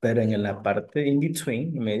 Pero en la parte in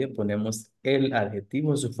between, en medio, ponemos el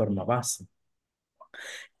adjetivo en su forma base.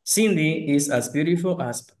 Cindy is as beautiful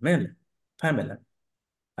as Pamela. Pamela.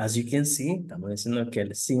 As you can see, estamos diciendo que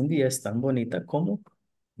el Cindy es tan bonita como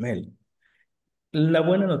Pamela. La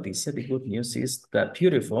buena noticia, the good news is that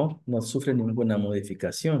beautiful no sufre ninguna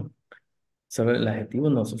modificación. Solo el adjetivo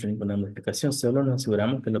no sufre ninguna modificación, solo nos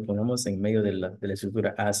aseguramos que lo pongamos en medio de la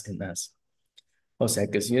estructura as en as. O sea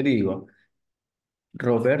que si yo digo,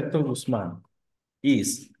 Roberto Guzmán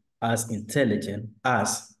is as intelligent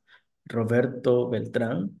as Roberto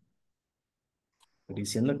Beltrán, estoy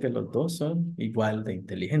diciendo que los dos son igual de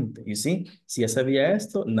inteligentes. Y sí, si ya sabía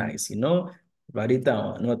esto, nice. Si no, write it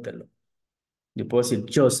down, anótelo. Yo puedo decir,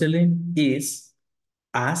 Jocelyn is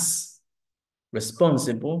as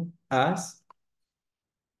responsible as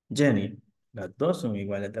Jenny. Las dos son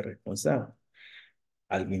iguales de responsables.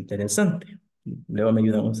 Algo interesante. Luego me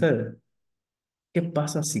ayudan ustedes. ¿Qué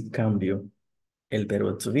pasa si cambio el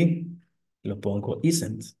verbo to be? Lo pongo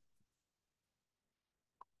isn't.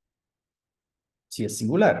 Si es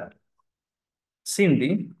singular.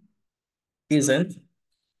 Cindy isn't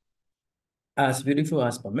as beautiful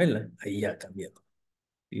as Pamela. Ahí ya cambió.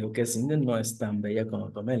 Digo que Cindy no es tan bella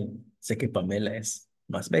como Pamela. Sé que Pamela es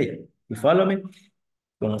más bella. ¿Y follow me?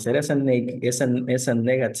 Conocer esa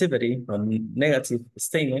negativity o negative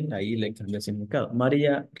statement, ahí le cambia el significado.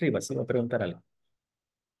 María Rivas, iba a preguntar algo.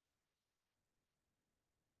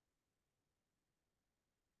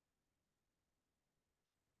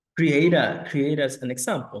 Create as an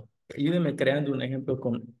example. Ayúdeme creando un ejemplo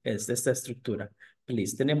con esta estructura.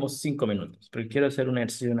 Please, tenemos 5 minutos, pero quiero hacer un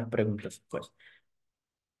ejercicio y unas preguntas después.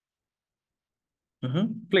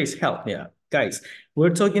 Please help me out. Guys,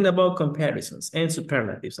 we're talking about comparisons and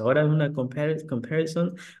superlatives. Ahora una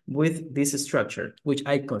comparison with this structure, which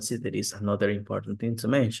I consider is another important thing to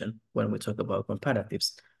mention when we talk about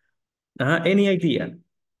comparatives. Any idea?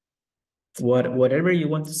 Whatever you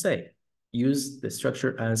want to say, use the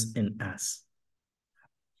structure as and as.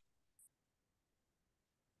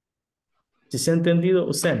 Si se ha entendido,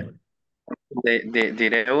 usemos.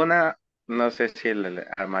 Diré una, no sé si le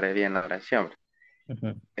armaré bien la oración.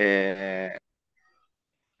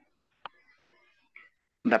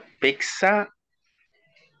 La pizza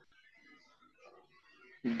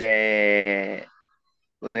de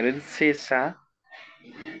Little Caesar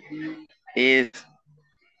is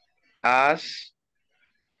as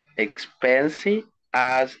expensive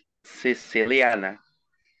as Siciliana.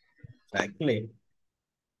 Exactly.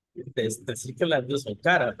 Decir que las dos son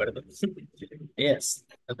caras, ¿verdad? Yes,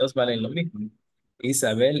 las dos valen lo mismo.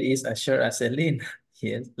 Isabel is as short as Selena.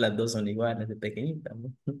 Yes, las dos son iguales de pequeñitas,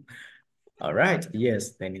 ¿no? All right,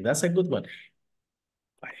 yes, Danny, that's a good one.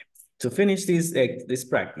 To finish this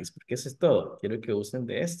practice, porque eso es todo, quiero que usen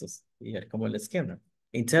de estos y ver cómo les queda.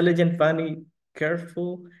 Intelligent, funny,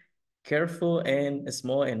 careful, and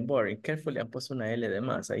small and boring. Careful le han puesto una L de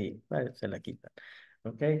más ahí, vale, se la quitan.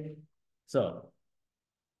 Okay, so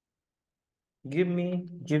give me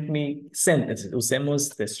sentences.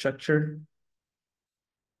 Usemos the structure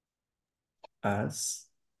as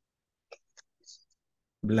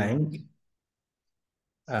blank,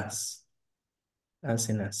 as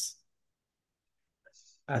in as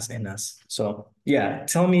and as. So yeah,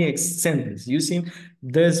 tell me a sentence using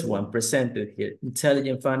this one presented here.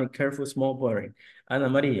 Intelligent, funny, careful, small, boring. Ana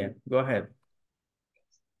Maria, go ahead.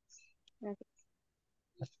 Okay.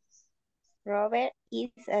 Robert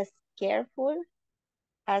is as careful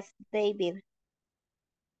as David.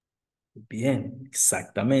 Bien,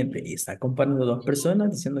 exactamente. Y está comparando dos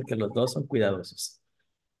personas diciendo que los dos son cuidadosos.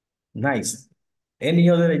 Nice. Any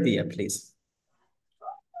other idea, please?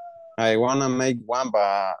 I want to make one,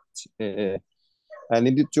 but I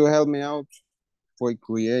need you to help me out for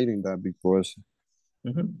creating that because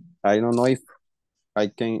I don't know if I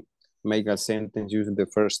can make a sentence using the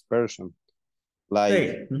first person. Like,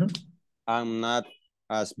 hey. I'm not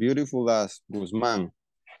as beautiful as Guzman.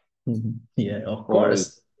 Yeah, of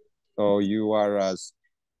course. Or you are as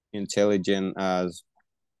intelligent as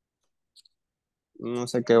no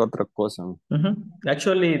sé qué otra cosa.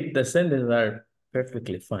 Actually, the sentences are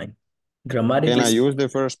perfectly fine. Grammatically, can I use the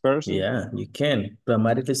first person? Yeah, you can.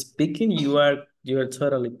 Grammatically speaking, you are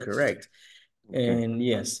totally correct. Okay. And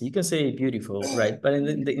yes, you can say beautiful, right? But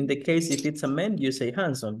in the case, if it's a man, you say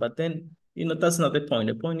handsome. But then, that's not the point.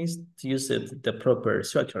 The point is to use it, the proper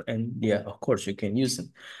structure. And yeah, of course, you can use it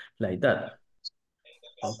like that.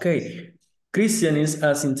 Okay. Christian is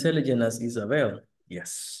as intelligent as Isabel.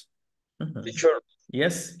 Yes. Teacher.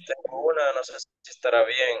 Yes. Tengo una, no sé si estará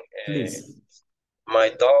bien. Please. My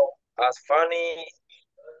dog as funny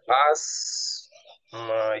as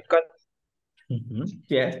my cat.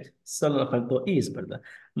 Yeah, solo faltó is, ¿verdad?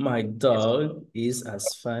 My dog is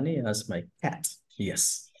as funny as my cat.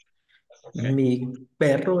 Yes. Okay. Mi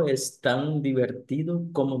perro es tan divertido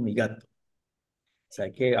como mi gato. O sea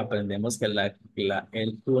que aprendemos que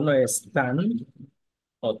el uno es tan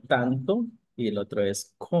o tanto y el otro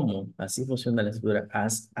es como. Así funciona la escritura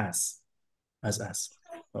as.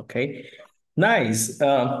 Ok. Nice.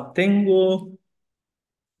 Tengo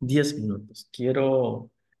 10 minutos. Quiero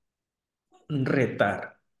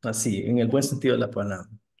retar, así, en el buen sentido de la palabra,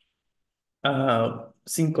 a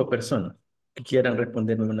 5 personas que quieran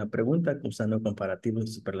responderme una pregunta usando comparativos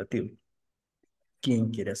y superlativos. ¿Quién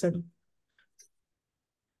quiere hacerlo?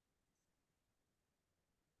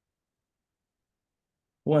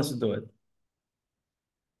 Who wants to do it?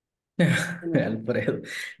 Alfredo,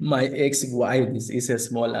 my ex-wife is as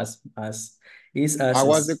small as is as How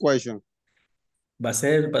was the question? Va a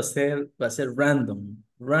ser random.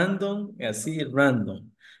 Random, así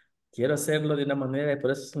random. Quiero hacerlo de una manera, y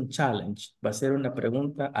por eso es un challenge. Va a ser una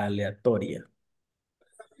pregunta aleatoria.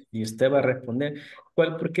 Y usted va a responder,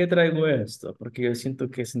 ¿por qué traigo esto? Porque yo siento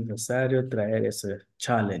que es necesario traer ese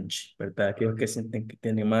challenge, ¿verdad? Aquellos que sienten que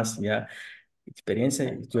tienen más ya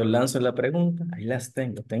experiencia, yo lanzo la pregunta, ahí las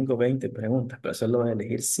tengo. Tengo 20 preguntas, pero solo voy a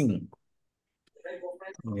elegir 5.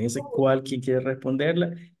 Me dice quién quiere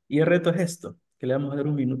responderla. Y el reto es esto, que le vamos a dar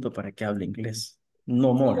un minuto para que hable inglés.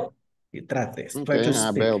 No more. Y trate, try Okay, to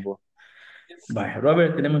speak. available. Vaya,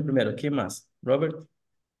 Robert, tenemos primero. ¿Quién más? Robert.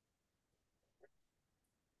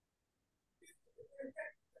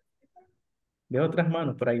 Veo otras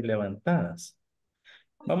manos por ahí levantadas.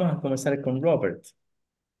 Vamos a comenzar con Robert.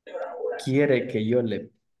 ¿Quiere que yo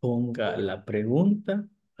le ponga la pregunta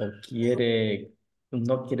o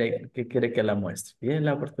no quiere que la muestre? Y es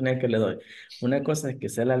la oportunidad que le doy. Una cosa es que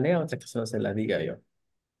se la lea, otra cosa se la diga yo.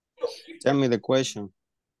 Tell me the question.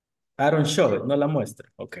 I don't show it, no la muestre.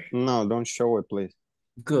 Okay. No, don't show it, please.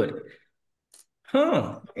 Good.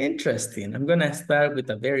 Interesting. I'm going to start with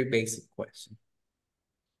a very basic question.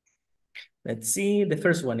 Let's see. The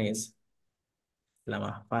first one is la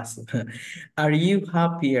más fácil. Are you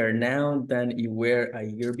happier now than you were a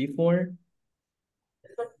year before?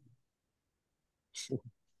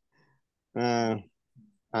 I'm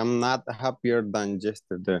not happier than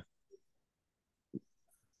yesterday.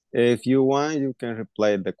 If you want, you can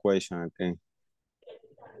replay the question, I think.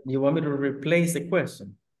 You want me to replace the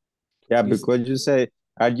question? Yeah, because you say,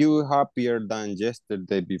 are you happier than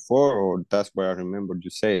yesterday before? Or that's what I remember you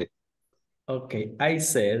say. Okay, I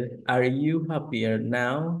said, are you happier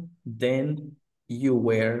now than you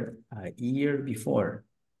were a year before?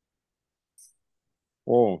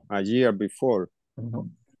 Oh, a year before. Uh-huh.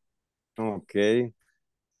 Okay.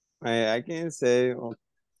 I can say,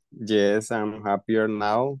 yes, I'm happier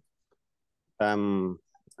now than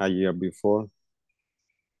a year before.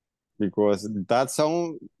 Because that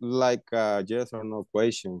sounds like a yes or no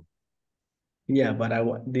question. Yeah, but I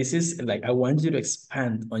want you to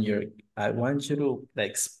expand on I want you to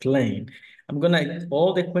explain.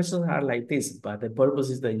 All the questions are like this, but the purpose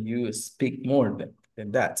is that you speak more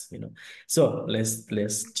than that, you know. So let's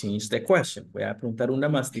change the question. Voy a preguntar una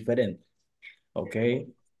más diferente, okay?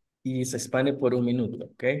 Y se expande por un minuto,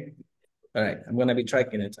 okay? All right, I'm gonna be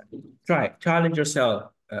tracking it. Challenge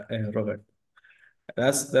yourself, Robert.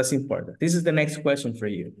 That's important. This is the next question for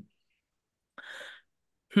you.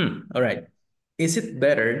 All right. Is it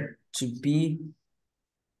better to be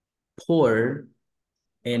poor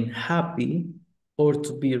and happy or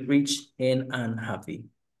to be rich and unhappy?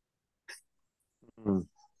 I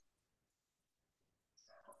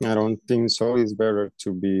don't think so. It's better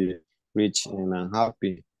to be rich and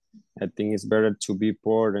unhappy. I think it's better to be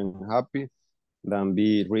poor and happy than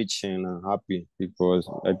be rich and unhappy, because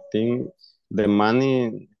I think the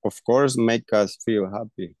money, of course, make us feel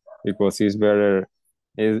happy because it's better.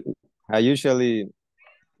 I usually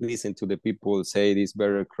listen to the people say it's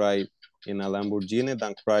better cry in a Lamborghini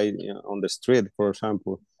than cry on the street, for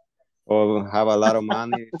example, or have a lot of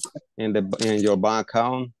money in your bank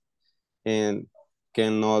account and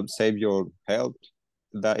cannot save your health.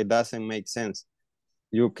 That it doesn't make sense.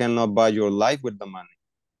 You cannot buy your life with the money.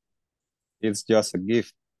 It's just a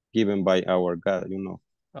gift given by our God, you know.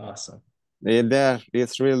 Awesome.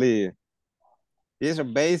 It's really, these are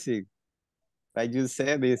basic. Like you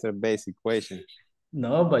said, these are basic questions.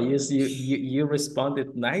 No, but you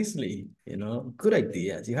responded nicely, you know, good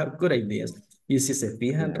ideas. You have good ideas. Y si se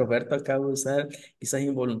fijan, Roberto acaba de usar, quizás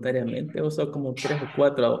involuntariamente, usó como 3 o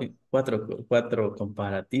 4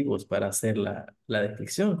 comparativos para hacer la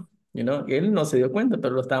descripción, you know. Y él no se dio cuenta,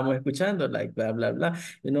 pero lo estábamos escuchando, like, bla, bla, bla.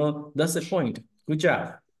 You know, that's the point. Good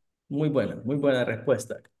job. Muy buena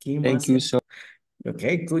respuesta. Thank you so much.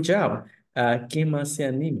 Okay, good job. ¿Quién más se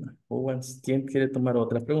anima? ¿Quién quiere tomar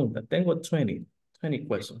otra pregunta? Tengo 20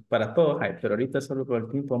 questions. Para todos hay, pero ahorita solo por el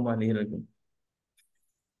tiempo vamos a elegir alguno.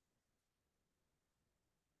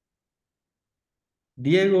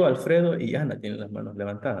 Diego, Alfredo y Ana tienen las manos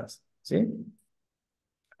levantadas. ¿Sí?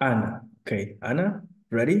 Ana. Ok. Ana,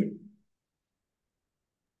 ready?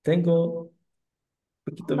 Tengo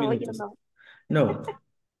poquito No, yo minutos. no. No.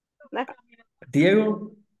 No.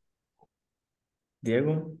 Diego.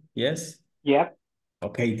 Diego, yes? Yep.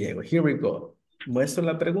 Ok, Diego, here we go. ¿Muestro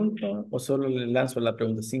la pregunta o solo le lanzo la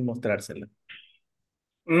pregunta sin mostrársela?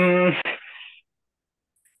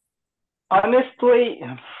 Honestly,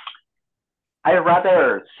 I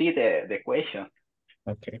rather see the question.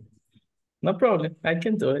 Okay. No problem. I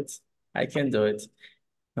can do it. I can do it.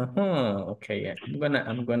 Okay, yeah.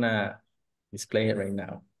 I'm gonna display it right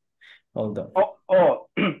now. Hold on.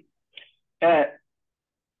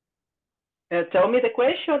 Tell me the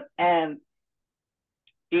question, and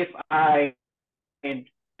if I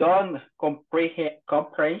don't comprehension.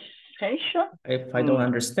 If I don't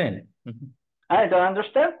understand. I don't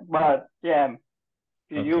understand, but yeah,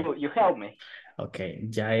 Okay. you help me. Okay,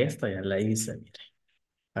 ya esta ya la hice, mire.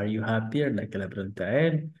 Are you happy? La que le pregunté a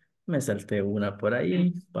él. Me salté una por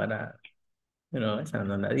ahí para, esa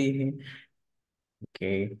no la dije. Ok,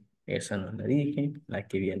 esa no la dije. La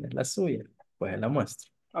que viene es la suya. Pues la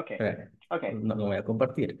muestro. Okay. Espera, Okay. no lo voy a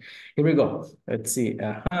compartir. Here we go. Let's see.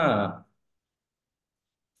 Ajá.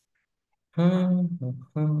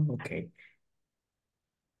 Okay.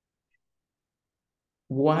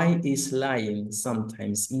 Why is lying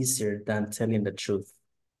sometimes easier than telling the truth?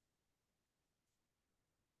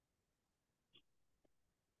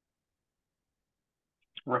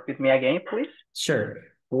 Repeat me again, please. Sure.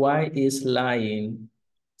 Why is lying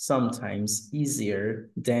sometimes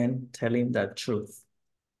easier than telling the truth?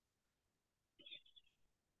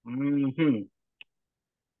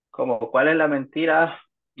 Como, ¿cuál es la mentira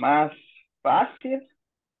más fácil?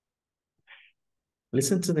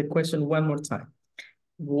 Listen to the question one more time.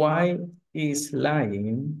 Why is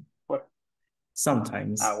lying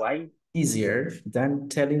sometimes why? easier than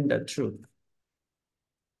telling the truth?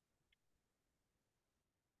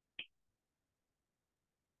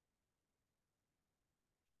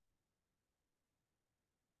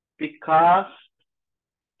 Because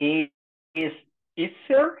it is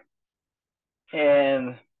easier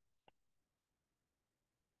and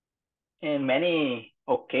in many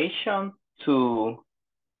occasions to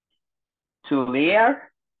lie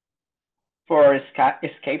for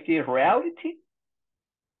escape the reality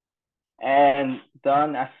and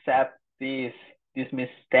don't accept this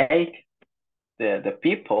mistake the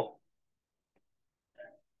people.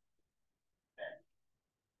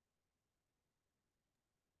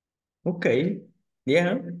 Okay,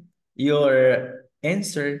 yeah, your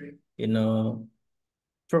answer,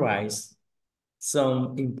 provides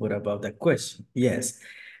some input about the question. Yes,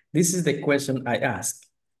 this is the question I asked.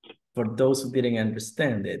 For those who didn't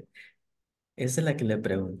understand it, esa es la que le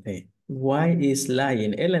pregunté. Why is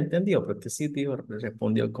lying? Él entendió porque sí dijo,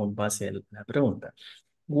 respondió con base a la pregunta.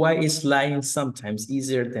 Why is lying sometimes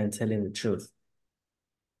easier than telling the truth?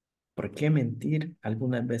 ¿Por qué mentir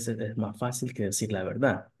algunas veces es más fácil que decir la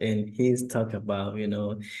verdad? And he's talking about,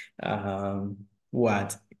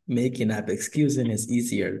 what making up excuses is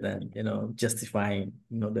easier than, justifying,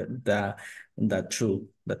 the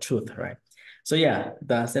truth, right? So yeah,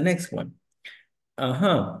 that's the next one.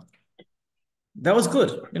 That was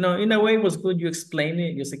good. In a way, it was good. You explained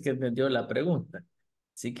it. Yo sé que entendió la pregunta.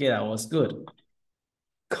 Así que that was good.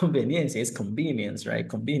 Conveniencia is convenience, right?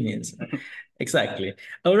 Convenience. Exactly.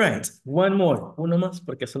 All right. One more. Uno más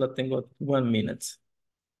porque solo tengo 1 minute.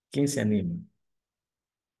 ¿Quién se anima?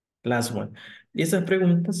 Last one. Y esas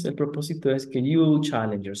preguntas, el propósito es que you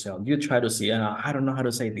challenge yourself. You try to see, I don't know how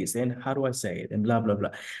to say this, and how do I say it, and blah, blah,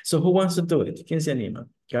 blah. So who wants to do it? ¿Quién se anima?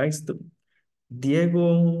 Guys,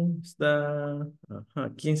 Diego está...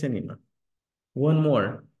 ¿Quién se anima? One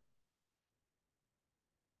more.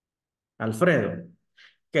 Alfredo.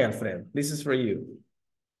 ¿Qué, Alfredo? This is for you.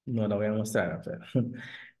 No la voy a mostrar, Alfredo.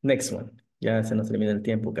 Next one. Ya se nos termina el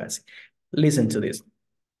tiempo casi. Listen to this.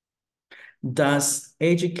 Does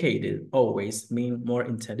educated always mean more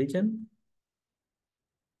intelligent?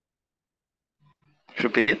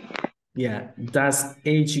 Repeat. Yeah. Does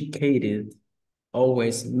educated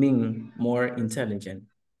always mean more intelligent?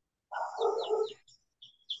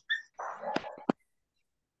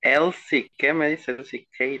 Elsie, ¿qué me dice Elsie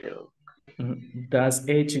Cato? Does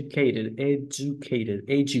educated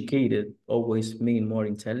always mean more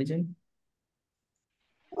intelligent?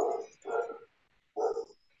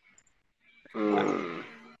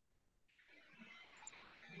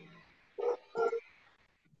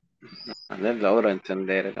 No logro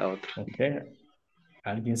entender la otra. Okay.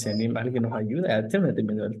 Alguien se anima, alguien nos ayuda. Ya me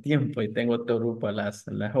terminó el tiempo y tengo otro grupo a las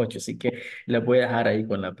 8, así que le voy a dejar ahí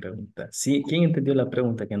con la pregunta. ¿Sí? ¿Quién entendió la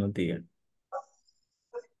pregunta que nos diga?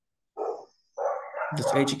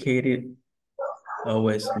 Does educated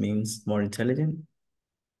always means more intelligent?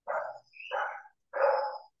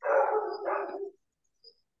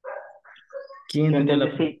 ¿Quién entendió la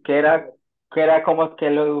pregunta? Sí, que era como que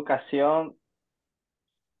la educación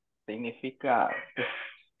significa,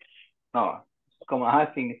 no, como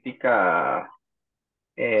significa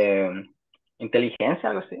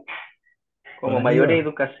inteligencia, algo así. Como mayor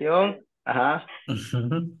educación,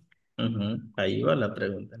 Ahí va la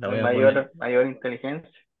pregunta. La voy a mayor, poner. mayor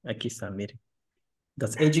inteligencia. Aquí está, mire.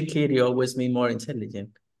 Does educated always mean more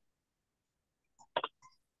intelligent?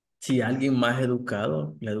 Si alguien más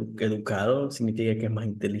educado, educado significa que es más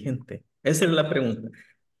inteligente. Esa es la pregunta.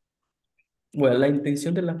 Bueno, la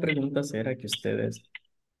intención de las preguntas era que ustedes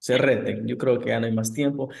se reten. Yo creo que ya no hay más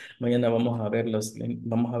tiempo. Mañana vamos a ver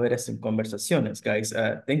eso en conversaciones, guys.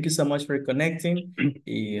 Thank you so much for connecting.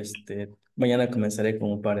 Y mañana comenzaré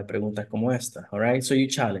con un par de preguntas como esta. All right, so you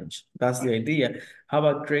challenge. That's the idea. Have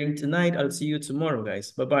a great night. I'll see you tomorrow,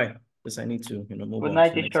 guys. Bye bye. Because I need to, move Good on night,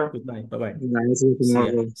 to the next. teacher. Good night. Bye bye. Nice to See ya.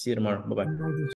 tomorrow. See you tomorrow. Bye bye.